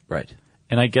us. Right.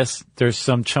 And I guess there's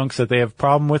some chunks that they have a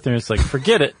problem with, and it's like,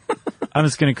 forget it. I'm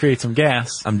just going to create some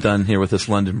gas. I'm done here with this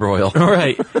London broil.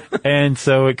 Right. And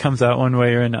so it comes out one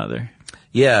way or another.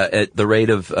 Yeah, at the rate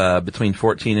of between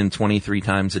 14 and 23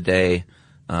 times a day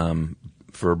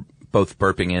for both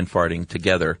burping and farting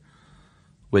together,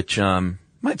 which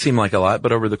might seem like a lot,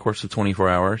 but over the course of 24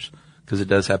 hours, because it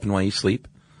does happen while you sleep.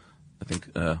 I think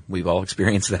we've all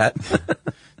experienced that.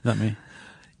 Not me.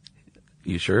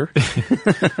 You sure? I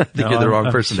think you're the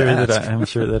wrong person to ask. I'm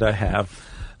sure that I have.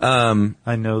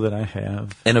 I know that I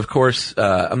have. And of course,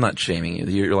 I'm not shaming you.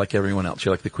 You're like everyone else.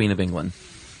 You're like the Queen of England.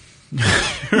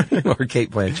 Or Kate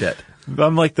Blanchett.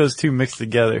 I'm like those two mixed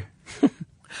together.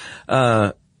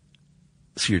 So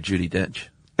you're Judi Dench.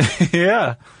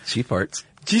 Yeah. She farts.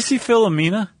 Did you see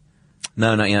Philomena?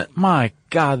 No, not yet. My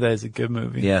God, that is a good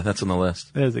movie. Yeah, that's on the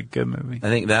list. That is a good movie. I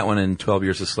think that one and 12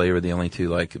 Years a Slave are the only two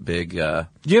like big, You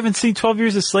haven't seen 12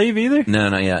 Years a Slave either? No,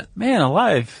 not yet. Man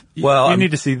alive. Well, you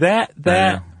need to see that,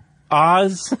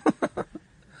 Oz.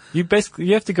 You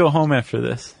have to go home after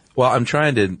this. Well,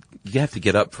 you have to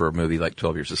get up for a movie like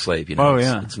 12 Years a Slave, you know. Oh,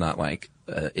 yeah. It's not like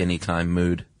anytime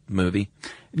mood movie.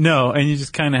 No, and you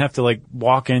just kind of have to like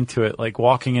walk into it, like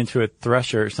walking into a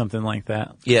Thresher or something like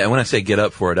that. Yeah, and when I say get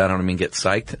up for it, I don't mean get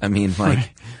psyched. I mean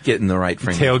like get in the right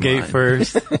frame of mind. Tailgate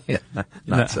first. Yeah,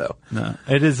 not so. No,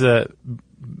 it is a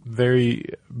very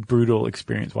brutal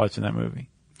experience watching that movie.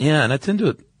 Yeah, and I tend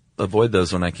to avoid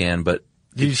those when I can, but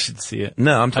you should see it.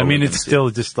 No, I'm totally it's still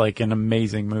just like an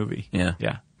amazing movie. Yeah.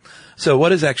 Yeah. So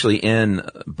what is actually in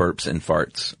burps and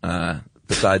farts,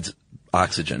 besides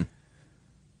oxygen?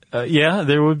 Yeah,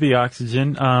 there would be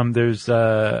oxygen. There's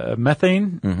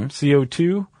methane,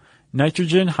 CO2,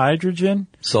 nitrogen, hydrogen.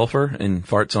 Sulfur in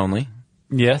farts only.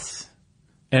 Yes.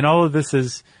 And all of this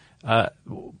is,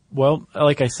 well,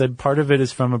 like I said, part of it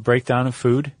is from a breakdown of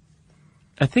food.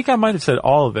 I think I might have said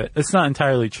all of it. It's not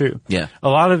entirely true. Yeah. A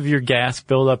lot of your gas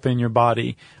buildup in your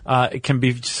body, it can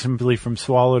be simply from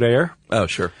swallowed air. Oh,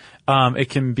 sure. It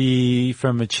can be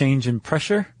from a change in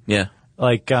pressure. Yeah.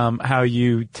 Like, how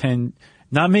you tend,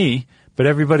 not me, but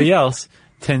everybody else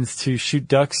tends to shoot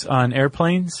ducks on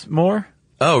airplanes more.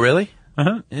 Oh, really?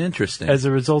 Uh-huh. Interesting. As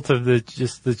a result of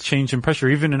the change in pressure.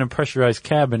 Even in a pressurized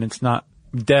cabin, it's not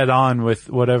dead on with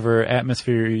whatever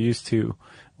atmosphere you're used to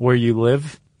where you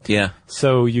live. Yeah.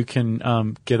 So you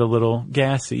can get a little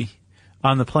gassy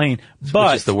on the plane.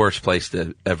 But which is the worst place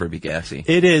to ever be gassy.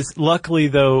 It is. Luckily,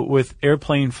 though, with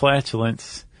airplane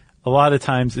flatulence, a lot of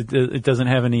times it doesn't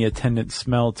have any attendant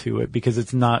smell to it because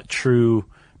it's not true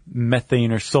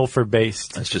methane or sulfur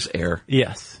based. It's just air.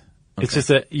 Yes. Okay. It's just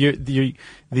that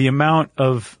the amount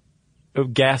of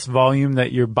gas volume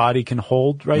that your body can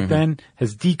hold then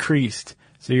has decreased.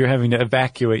 So you're having to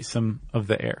evacuate some of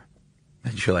the air.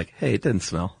 And you're like, hey, it didn't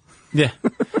smell. Yeah.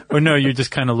 Or no, you're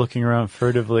just kind of looking around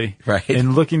furtively. Right.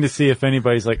 And looking to see if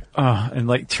anybody's like, oh, and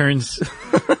like turns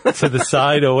to the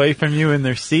side away from you in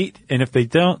their seat. And if they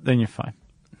don't, then you're fine.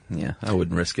 Yeah, I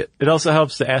wouldn't risk it. It also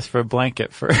helps to ask for a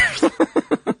blanket first.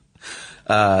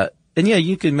 And yeah,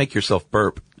 you can make yourself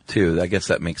burp too. I guess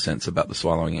that makes sense about the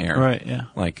swallowing air. Right, yeah.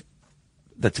 Like,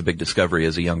 that's a big discovery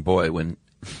as a young boy when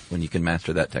you can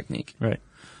master that technique. Right.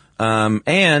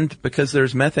 And because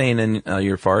there's methane in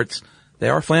your farts, they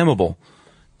are flammable.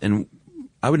 And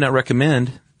I would not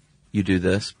recommend you do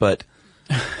this, but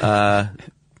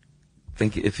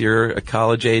think if you're a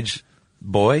college age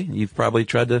boy, you've probably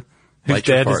tried to light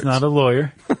your farts. His dad is not a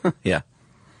lawyer. Yeah.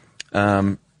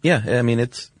 Yeah, I mean,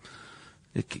 it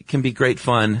can be great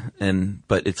fun,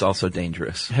 but it's also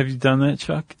dangerous. Have you done that,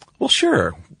 Chuck? Well,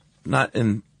 sure. Not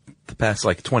in the past,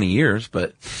 20 years,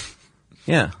 but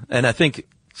yeah. And I think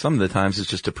some of the times it's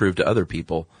just to prove to other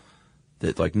people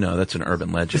that, no, that's an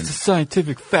urban legend. It's a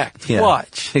scientific fact. Yeah,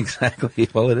 watch. Exactly.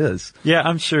 Well, it is. Yeah,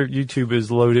 I'm sure YouTube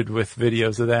is loaded with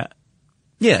videos of that.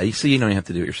 Yeah, you see, you don't even have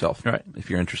to do it yourself. Right. If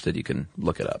you're interested, you can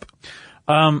look it up.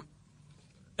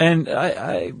 And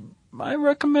I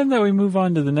recommend that we move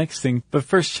on to the next thing. But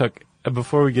first, Chuck,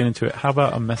 before we get into it, how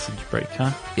about a message break,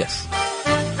 huh? Yes.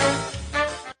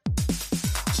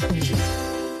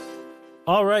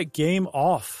 All right, game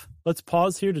off. Let's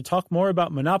pause here to talk more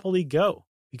about Monopoly Go.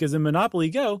 Because in Monopoly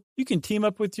Go, you can team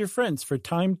up with your friends for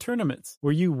timed tournaments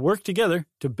where you work together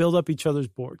to build up each other's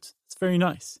boards. It's very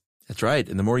nice. That's right.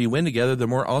 And the more you win together, the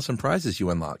more awesome prizes you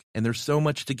unlock. And there's so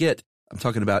much to get. I'm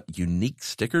talking about unique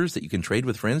stickers that you can trade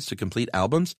with friends to complete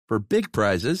albums for big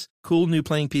prizes, cool new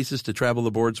playing pieces to travel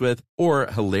the boards with, or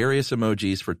hilarious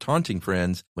emojis for taunting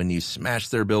friends when you smash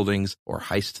their buildings or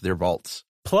heist their vaults.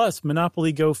 Plus,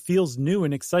 Monopoly Go feels new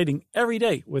and exciting every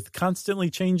day with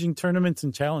constantly changing tournaments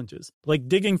and challenges, like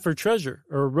digging for treasure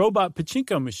or a robot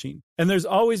pachinko machine. And there's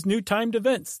always new timed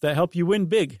events that help you win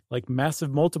big, like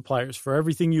massive multipliers for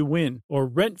everything you win or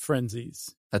rent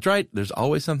frenzies. That's right. There's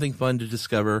always something fun to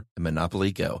discover in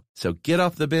Monopoly Go. So get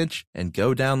off the bench and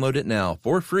go download it now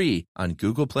for free on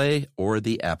Google Play or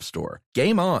the App Store.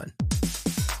 Game on.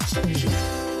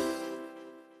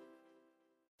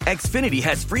 Xfinity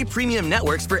has free premium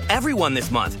networks for everyone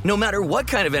this month, no matter what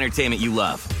kind of entertainment you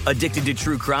love. Addicted to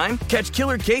true crime? Catch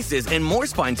killer cases and more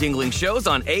spine-tingling shows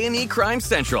on A&E Crime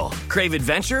Central. Crave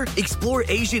adventure? Explore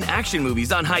Asian action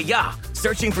movies on Hi-Ya.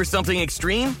 Searching for something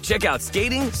extreme? Check out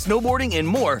skating, snowboarding, and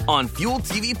more on Fuel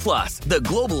TV Plus, the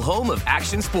global home of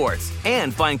action sports.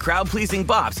 And find crowd-pleasing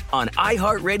bops on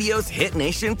iHeartRadio's Hit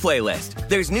Nation playlist.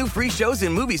 There's new free shows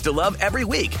and movies to love every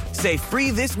week. Say free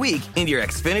this week in your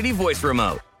Xfinity voice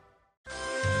remote.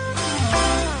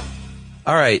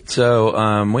 All right,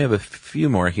 so we have a few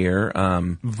more here.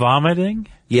 Vomiting?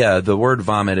 Yeah, the word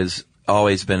vomit has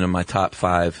always been in my top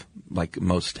 5, like,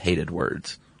 most hated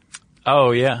words. Oh,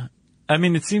 yeah. I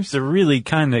mean, it seems to really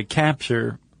kind of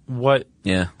capture what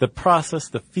the process,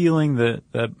 the feeling, the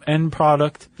end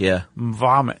product. Yeah.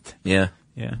 Vomit. Yeah.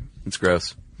 Yeah. It's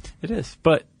gross. It is.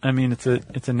 But, I mean, it's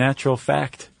a natural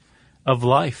fact of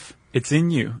life. It's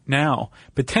in you now.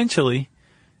 Potentially,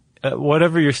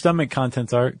 whatever your stomach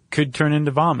contents are could turn into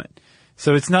vomit.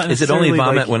 So it's not necessarily. Is it only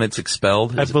vomit when it's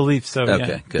expelled? I believe so, okay,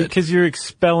 yeah. Good. Because you're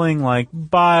expelling like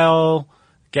bile,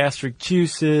 gastric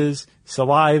juices,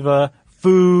 saliva,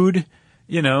 food,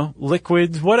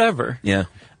 liquids, whatever. Yeah.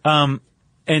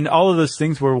 And all of those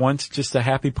things were once just a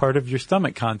happy part of your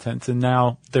stomach contents, and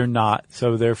now they're not.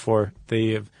 So therefore,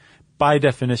 they have, by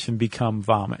definition, become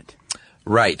vomit.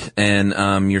 Right.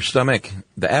 And your stomach,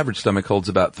 the average stomach holds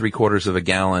about 3/4 of a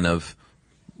gallon of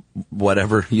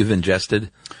whatever you've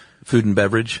ingested, food and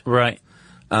beverage. Right.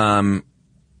 And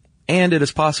it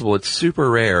is possible, it's super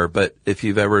rare, but if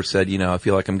you've ever said, I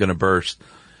feel like I'm going to burst,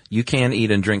 you can eat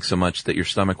and drink so much that your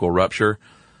stomach will rupture.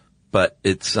 But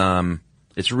it's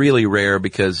really rare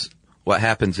because what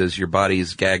happens is your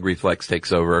body's gag reflex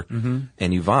takes over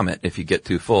and you vomit if you get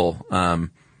too full.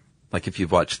 Like if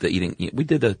you've watched we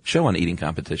did a show on eating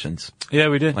competitions. Yeah,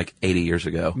 we did. Like 80 years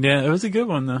ago. Yeah, it was a good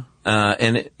one though.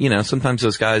 And sometimes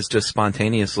those guys just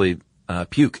spontaneously,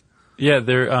 puke. Yeah,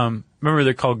 they're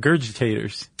called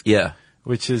gurgitators. Yeah.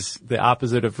 Which is the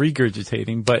opposite of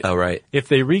regurgitating. But right. If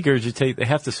they regurgitate, they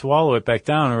have to swallow it back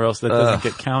down or else that doesn't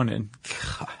get counted.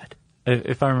 God.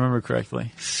 If I remember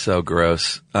correctly. So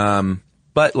gross.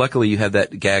 But luckily you have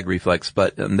that gag reflex,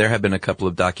 but there have been a couple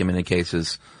of documented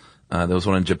cases. There was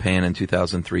one in Japan in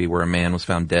 2003 where a man was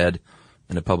found dead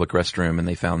in a public restroom, and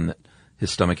they found that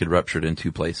his stomach had ruptured in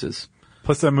 2 places.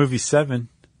 Plus that movie 7.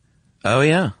 Oh,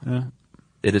 yeah. Yeah.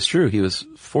 It is true. He was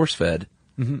force-fed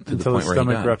until his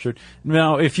stomach ruptured.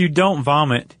 Now, if you don't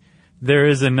vomit, there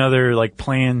is another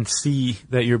plan C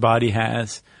that your body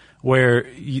has where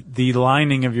the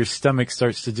lining of your stomach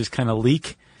starts to just kind of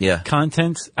leak. Yeah.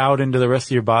 Contents out into the rest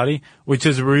of your body, which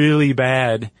is really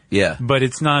bad. Yeah. But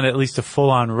it's not at least a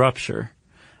full-on rupture.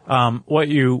 What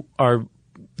you are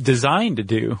designed to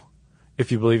do,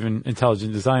 if you believe in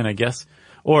intelligent design, I guess,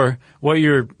 or what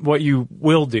you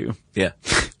will do. Yeah.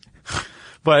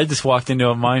 But I just walked into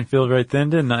a minefield right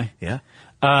then, didn't I? Yeah.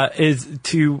 Is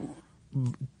to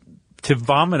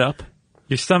vomit up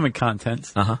your stomach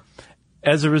contents.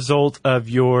 As a result of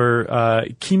your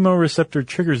chemoreceptor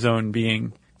trigger zone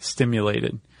being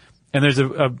stimulated. And there's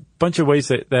a bunch of ways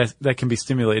that can be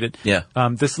stimulated. Yeah.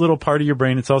 This little part of your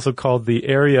brain, it's also called the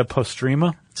area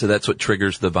postrema. So that's what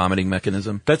triggers the vomiting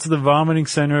mechanism? That's the vomiting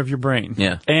center of your brain.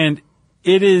 Yeah. And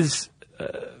it is...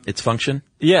 its function?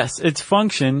 Yes. Its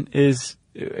function is...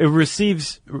 It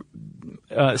receives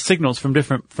signals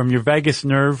from your vagus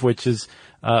nerve, which is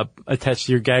attached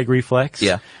to your gag reflex.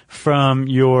 Yeah. From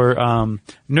your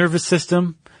nervous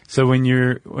system. So when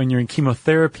you're in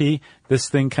chemotherapy, this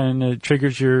thing kind of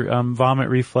triggers your vomit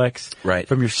reflex. Right.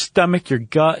 From your stomach, your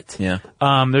gut. Yeah.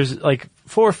 There's 4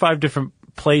 or 5 different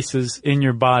places in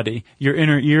your body. Your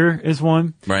inner ear is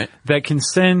one. Right. That can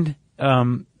send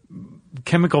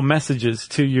chemical messages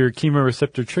to your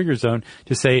chemoreceptor trigger zone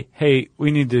to say, hey, we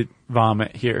need to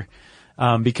vomit here.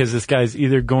 Because this guy's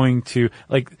either going to,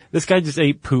 this guy just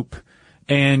ate poop.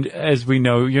 And as we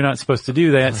know, you're not supposed to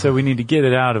do that, so we need to get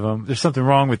it out of him. There's something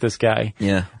wrong with this guy.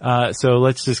 Yeah. So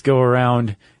let's just go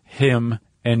around him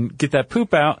and get that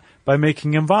poop out, by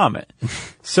making him vomit.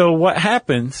 So what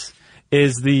happens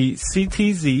is the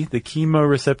CTZ, the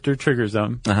chemoreceptor trigger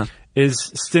zone,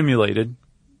 is stimulated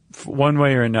one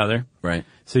way or another. Right.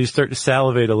 So you start to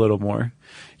salivate a little more.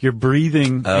 Your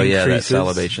breathing increases. Yeah, that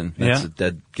salivation. That's a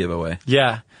dead giveaway.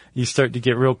 Yeah. You start to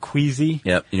get real queasy.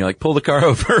 Yep. And you're like, pull the car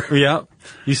over. Yep.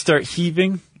 You start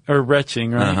heaving or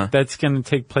retching, right? That's going to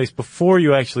take place before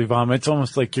you actually vomit. It's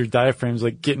almost like your diaphragm's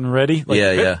like getting ready. Like,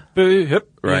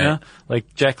 hip, right. You know?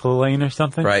 Like Jack LaLanne or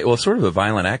something. Right. Well, sort of a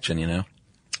violent action, you know?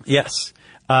 Yes.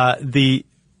 The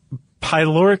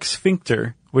pyloric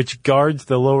sphincter, which guards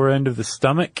the lower end of the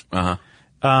stomach,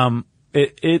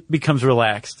 it becomes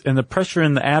relaxed and the pressure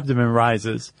in the abdomen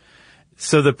rises.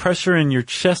 So the pressure in your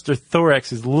chest or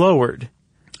thorax is lowered.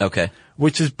 Okay.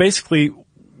 Which is basically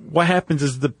what happens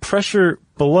is the pressure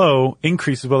below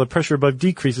increases while the pressure above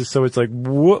decreases. So it's like,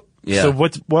 whoop. Yeah. So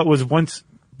what was once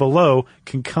below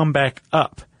can come back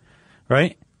up,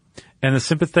 right? And the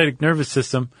sympathetic nervous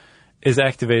system is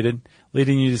activated,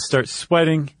 leading you to start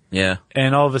sweating. Yeah.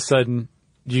 And all of a sudden,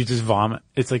 you just vomit.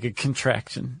 It's like a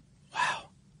contraction. Wow.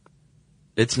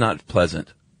 It's not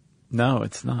pleasant. No,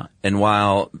 it's not. And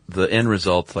while the end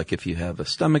result, like if you have a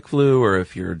stomach flu or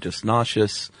if you're just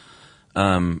nauseous,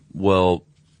 could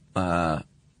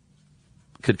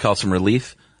cause some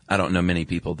relief, I don't know many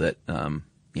people that,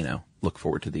 look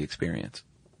forward to the experience.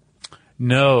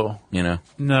 No. You know?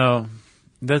 No.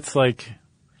 That's like,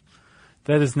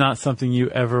 that is not something you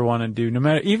ever want to do. No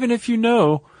matter, even if you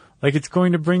know, like it's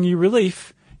going to bring you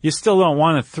relief, you still don't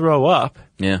want to throw up.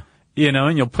 Yeah. You know,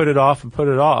 and you'll put it off and put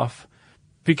it off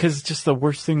because it's just the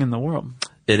worst thing in the world.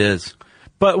 It is.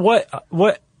 But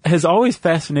what has always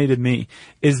fascinated me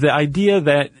is the idea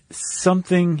that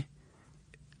something,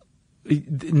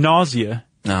 nausea,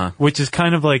 which is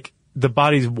kind of like the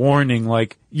body's warning,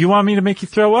 like, you want me to make you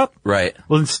throw up? Right.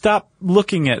 Well, then stop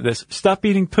looking at this. Stop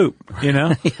eating poop, you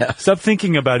know? Yeah. Stop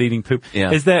thinking about eating poop.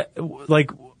 Yeah. Is that,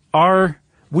 like,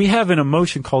 we have an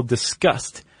emotion called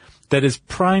disgust that is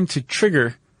primed to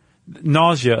trigger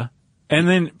nausea and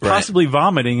then possibly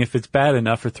vomiting if it's bad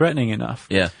enough or threatening enough.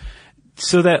 Yeah.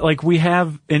 So that, like, we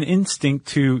have an instinct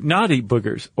to not eat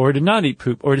boogers or to not eat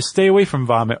poop or to stay away from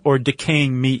vomit or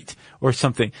decaying meat or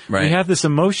something. Right. We have this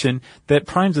emotion that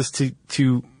primes us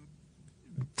to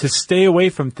stay away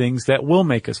from things that will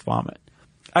make us vomit.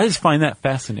 I just find that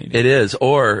fascinating. It is.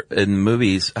 Or in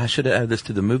movies, I should have added this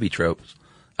to the movie tropes.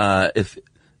 If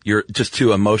you're just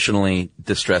too emotionally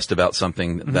distressed about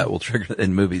something that will trigger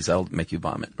in movies, that'll make you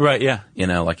vomit. Right, yeah. You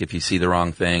know, like if you see the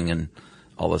wrong thing and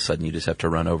all of a sudden you just have to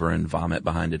run over and vomit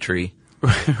behind a tree.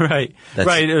 Right.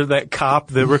 Right. Or that cop,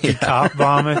 the rookie cop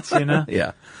vomits, you know?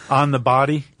 Yeah. On the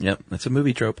body. Yep. That's a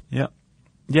movie trope. Yep.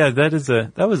 Yeah,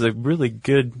 that was a really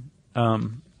good,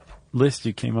 list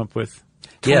you came up with.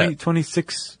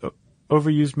 26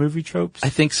 overused movie tropes? I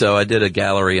think so. I did a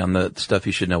gallery on the Stuff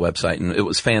You Should Know website and it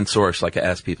was fan sourced, like I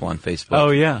asked people on Facebook. Oh,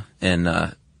 yeah. And,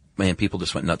 man, people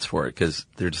just went nuts for it because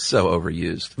they're just so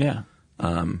overused. Yeah.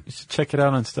 You should check it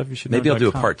out on Stuff You Should Know. Maybe I'll do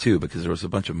a part 2 because there was a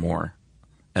bunch of more.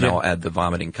 And I'll add the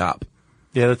vomiting cop.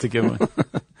 Yeah, that's a good one.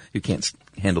 Who can't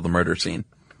handle the murder scene.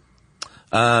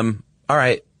 All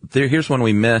right. Here's one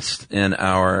we missed in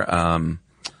our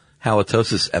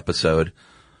halitosis episode.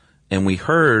 And we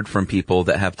heard from people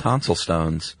that have tonsil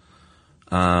stones,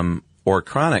 or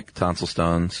chronic tonsil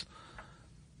stones.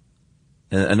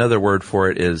 Another word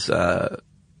for it is,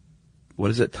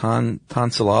 what is it?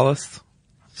 Tonsillosis?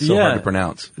 So hard to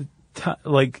pronounce.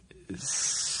 Like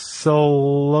sololiths.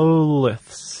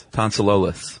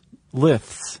 Tonsillosis.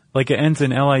 Liths. Like it ends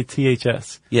in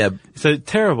Liths. Yeah. It's a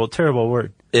terrible, terrible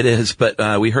word. It is,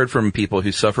 but we heard from people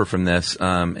who suffer from this,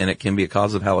 and it can be a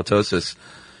cause of halitosis.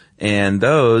 And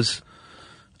those,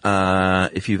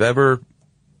 if you've ever,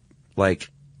 like,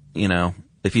 you know,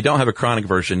 if you don't have a chronic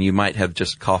version, you might have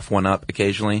just coughed one up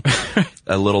occasionally.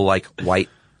 A little, like,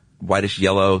 whitish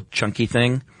yellow chunky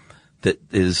thing that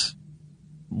is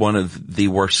one of the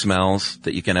worst smells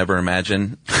that you can ever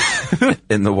imagine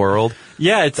in the world.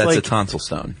 Yeah, it's that's like a tonsil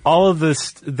stone. All of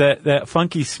this, that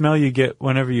funky smell you get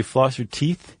whenever you floss your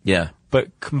teeth. Yeah.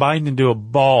 But combined into a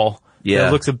ball. Yeah.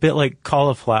 That looks a bit like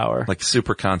cauliflower. Like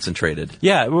super concentrated.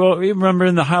 Yeah. Well, remember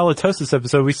in the halitosis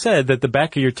episode, we said that the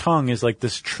back of your tongue is like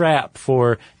this trap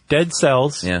for dead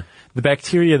cells. Yeah. The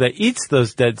bacteria that eats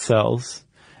those dead cells.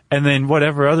 And then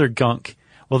whatever other gunk.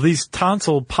 Well, these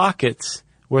tonsil pockets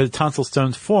where the tonsil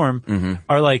stones form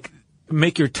are like,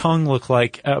 make your tongue look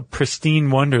like a pristine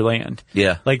wonderland.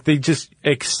 Yeah. Like they just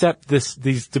accept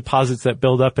these deposits that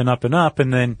build up and up and up.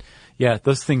 And then, yeah,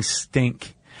 those things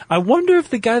stink. I wonder if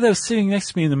the guy that was sitting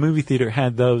next to me in the movie theater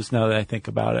had those now that I think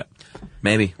about it.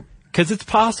 Maybe. 'Cause it's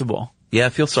possible. Yeah, I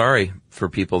feel sorry. for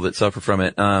people that suffer from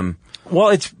it. Well,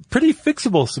 it's pretty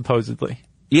fixable, supposedly.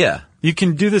 Yeah. You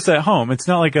can do this at home. It's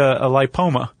not like a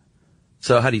lipoma.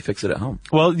 So how do you fix it at home?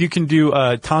 Well, you can do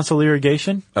tonsil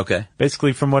irrigation. Okay.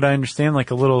 Basically, from what I understand,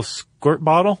 like a little squirt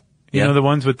bottle. You know, the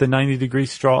ones with the 90-degree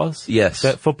straws? Yes.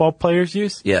 That football players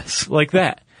use? Yes. Like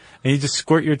that. And you just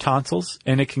squirt your tonsils,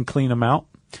 and it can clean them out.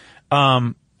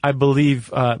 I believe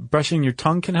brushing your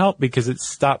tongue can help because it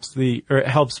it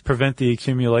helps prevent the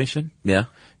accumulation. Yeah.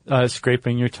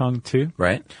 Scraping your tongue, too.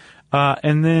 Right.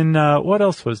 And then what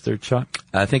else was there, Chuck?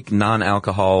 I think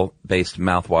non-alcohol-based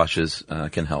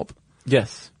mouthwashes can help.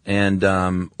 Yes. And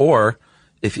or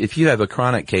if you have a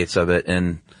chronic case of it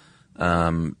and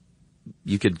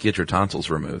you could get your tonsils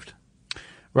removed.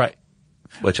 Right.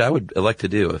 Which I would elect to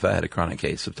do if I had a chronic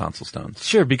case of tonsil stones.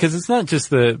 Sure, because it's not just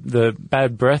the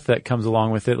bad breath that comes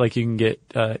along with it. Like you can get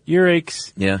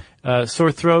earaches,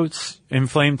 sore throats,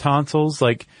 inflamed tonsils.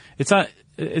 Like it's not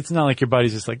like your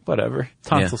body's just like whatever,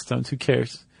 tonsil stones. Who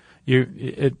cares?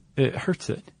 It hurts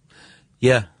it.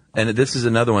 Yeah. And this is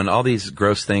another one. All these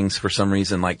gross things, for some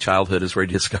reason, like childhood is where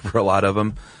you discover a lot of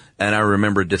them. And I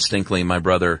remember distinctly my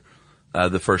brother,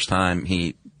 the first time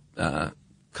he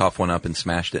coughed one up and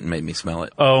smashed it and made me smell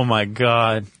it. Oh, my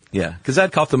God. Yeah. Because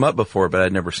I'd coughed them up before, but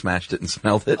I'd never smashed it and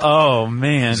smelled it. Oh,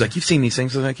 man. He's like, you've seen these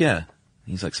things? I was like, yeah.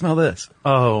 He's like, smell this.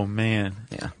 Oh, man.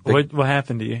 Yeah. What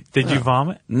happened to you? Did you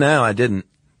vomit? No, I didn't.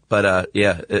 But,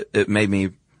 it made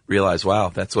me realize, wow,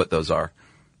 that's what those are.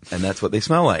 And that's what they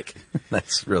smell like.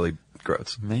 That's really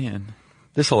gross. Man.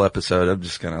 This whole episode, I'm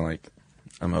just kind of like,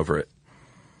 I'm over it.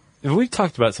 We've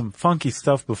talked about some funky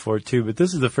stuff before, too, but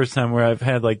this is the first time where I've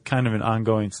had, like, kind of an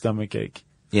ongoing stomach ache.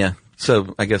 Yeah.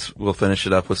 So I guess we'll finish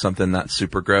it up with something not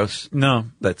super gross. No.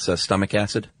 That's stomach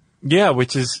acid. Yeah,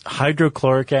 which is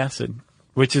hydrochloric acid,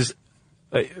 which is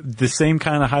the same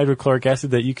kind of hydrochloric acid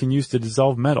that you can use to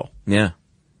dissolve metal. Yeah.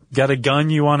 Got a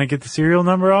gun you want to get the serial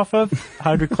number off of?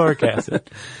 Hydrochloric acid.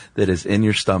 That is in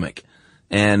your stomach.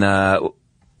 And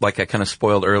like I kind of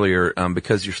spoiled earlier,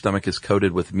 because your stomach is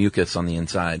coated with mucus on the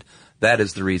inside, that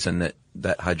is the reason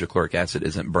that hydrochloric acid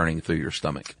isn't burning through your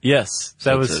stomach. Yes,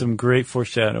 that was some great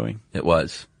foreshadowing. It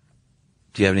was.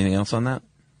 Do you have anything else on that?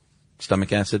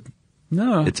 Stomach acid?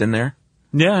 No. It's in there?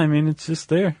 Yeah, I mean, it's just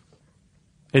there.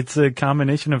 It's a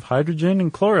combination of hydrogen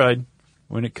and chloride.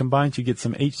 When it combines, you get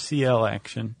some HCl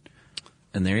action.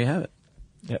 And there you have it.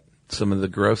 Yep. Some of the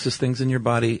grossest things in your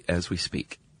body as we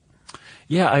speak.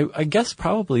 Yeah, I guess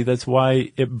probably that's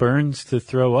why it burns to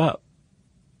throw up.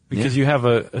 Because you have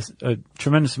a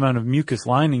tremendous amount of mucus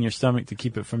lining your stomach to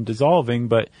keep it from dissolving,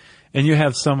 and you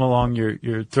have some along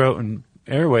your throat and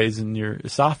airways and your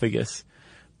esophagus,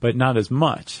 but not as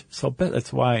much. So I'll bet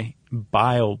that's why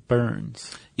bile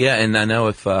burns. Yeah, and I know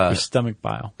if your stomach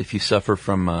bile. If you suffer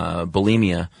from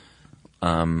bulimia,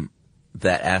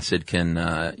 that acid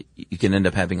you can end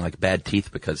up having like bad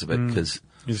teeth because of it, because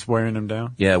you're just wearing them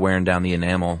down. Yeah, wearing down the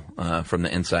enamel from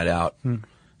the inside out,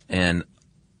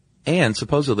 and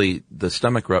supposedly the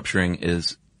stomach rupturing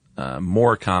is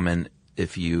more common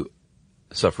if you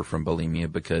suffer from bulimia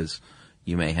because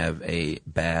you may have a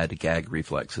bad gag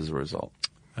reflex as a result.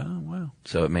 Oh wow!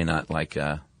 So it may not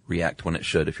react when it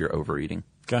should if you're overeating.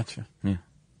 Gotcha. Yeah,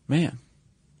 man,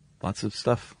 lots of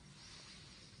stuff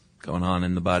going on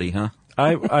in the body, huh?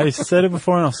 I said it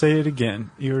before and I'll say it again.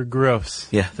 You're gross.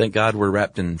 Yeah, thank God we're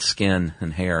wrapped in skin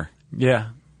and hair. Yeah,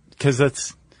 because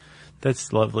that's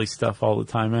lovely stuff all the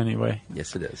time anyway.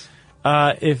 Yes, it is.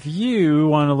 If you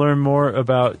want to learn more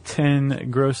about 10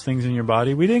 gross things in your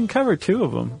body, we didn't cover 2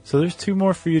 of them, so there's 2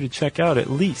 more for you to check out at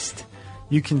least.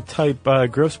 You can type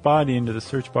gross body into the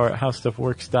search bar at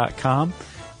howstuffworks.com.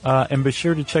 And be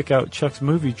sure to check out Chuck's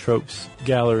movie tropes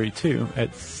gallery too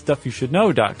at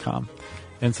stuffyoushouldknow.com.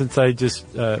 And since I just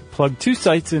plugged 2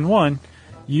 sites in one,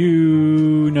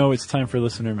 you know it's time for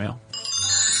listener mail.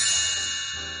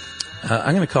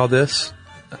 I'm going to call this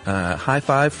High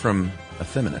Five from a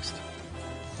Feminist.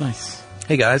 Nice.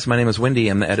 Hey guys, my name is Wendy.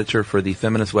 I'm the editor for the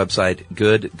feminist website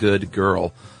Good Good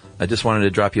Girl. I just wanted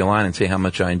to drop you a line and say how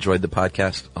much I enjoyed the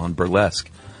podcast on burlesque.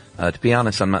 To be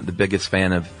honest, I'm not the biggest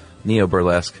fan of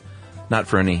neo-burlesque. Not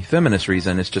for any feminist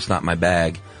reason, it's just not my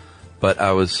bag. But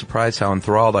I was surprised how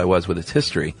enthralled I was with its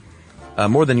history.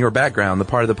 More than your background, the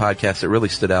part of the podcast that really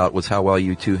stood out was how well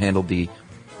you two handled the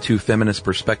 2 feminist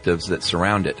perspectives that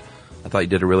surround it. I thought you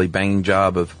did a really banging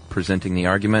job of presenting the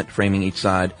argument, framing each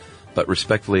side, but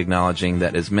respectfully acknowledging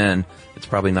that as men, it's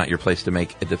probably not your place to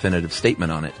make a definitive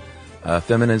statement on it.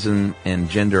 Feminism and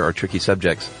gender are tricky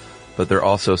subjects, but they're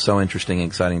also so interesting and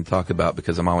exciting to talk about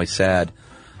because I'm always sad.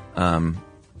 And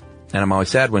I'm always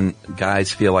sad when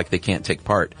guys feel like they can't take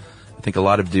part. I think a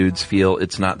lot of dudes feel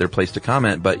it's not their place to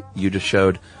comment, but you just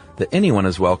showed that anyone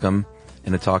is welcome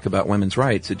in a talk about women's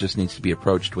rights. It just needs to be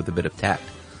approached with a bit of tact.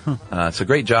 It's a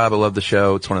great job. I love the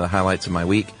show. It's one of the highlights of my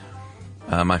week.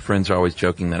 My friends are always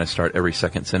joking that I start every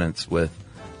second sentence with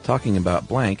talking about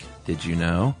blank. Did you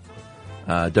know?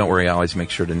 Don't worry, I always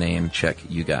make sure to check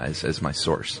you guys as my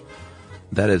source.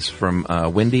 That is from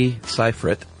Wendy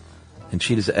Seifert, and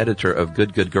she is the editor of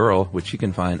Good Good Girl, which you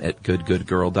can find at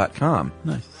goodgoodgirl.com.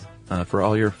 Nice. For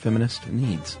all your feminist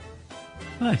needs.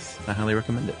 Nice. I highly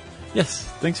recommend it. Yes.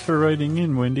 Thanks for writing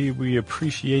in, Wendy. We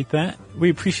appreciate that. We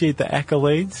appreciate the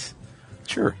accolades.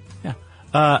 Sure. Yeah.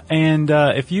 And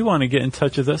if you want to get in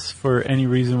touch with us for any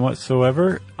reason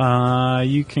whatsoever,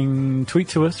 you can tweet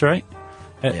to us, right?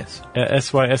 Yes. At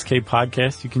SYSK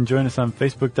Podcast. You can join us on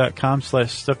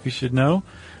Facebook.com/StuffYouShouldKnow.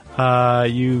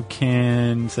 You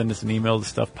can send us an email to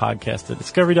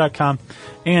StuffPodcast@Discovery.com.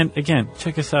 And again,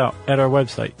 check us out at our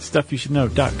website,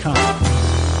 StuffYouShouldKnow.com.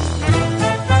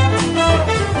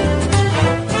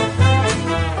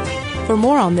 For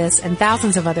more on this and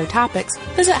thousands of other topics,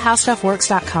 visit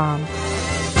HowStuffWorks.com.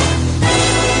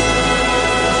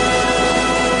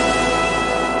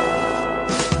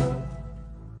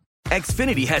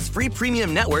 Xfinity has free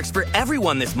premium networks for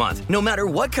everyone this month, no matter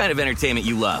what kind of entertainment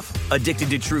you love. Addicted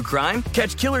to true crime?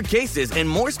 Catch killer cases and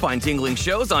more spine-tingling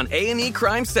shows on A&E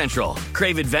Crime Central.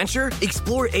 Crave adventure?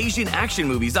 Explore Asian action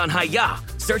movies on Hi-Ya.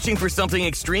 Searching for something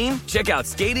extreme? Check out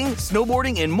skating,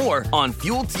 snowboarding, and more on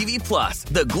Fuel TV Plus,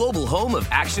 the global home of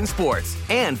action sports.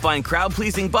 And find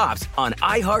crowd-pleasing bops on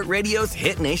iHeartRadio's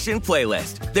Hit Nation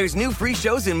playlist. There's new free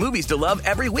shows and movies to love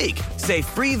every week. Say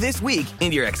free this week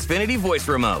in your Xfinity voice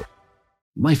remote.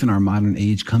 Life in our modern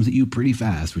age comes at you pretty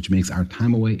fast, which makes our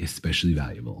time away especially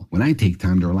valuable. When I take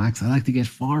time to relax, I like to get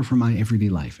far from my everyday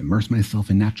life, immerse myself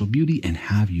in natural beauty, and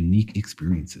have unique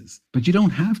experiences. But you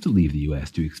don't have to leave the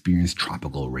U.S. to experience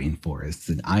tropical rainforests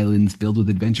and islands filled with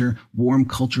adventure, warm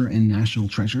culture, and national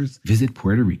treasures. Visit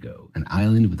Puerto Rico, an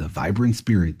island with a vibrant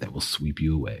spirit that will sweep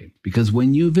you away. Because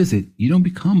when you visit, you don't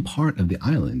become part of the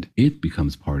island, it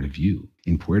becomes part of you.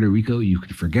 In Puerto Rico, you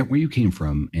can forget where you came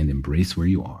from and embrace where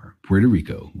you are. Puerto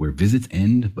Rico, where visits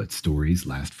end, but stories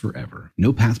last forever.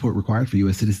 No passport required for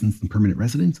U.S. citizens and permanent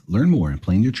residents. Learn more and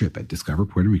plan your trip at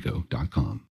discoverpuertorico.com.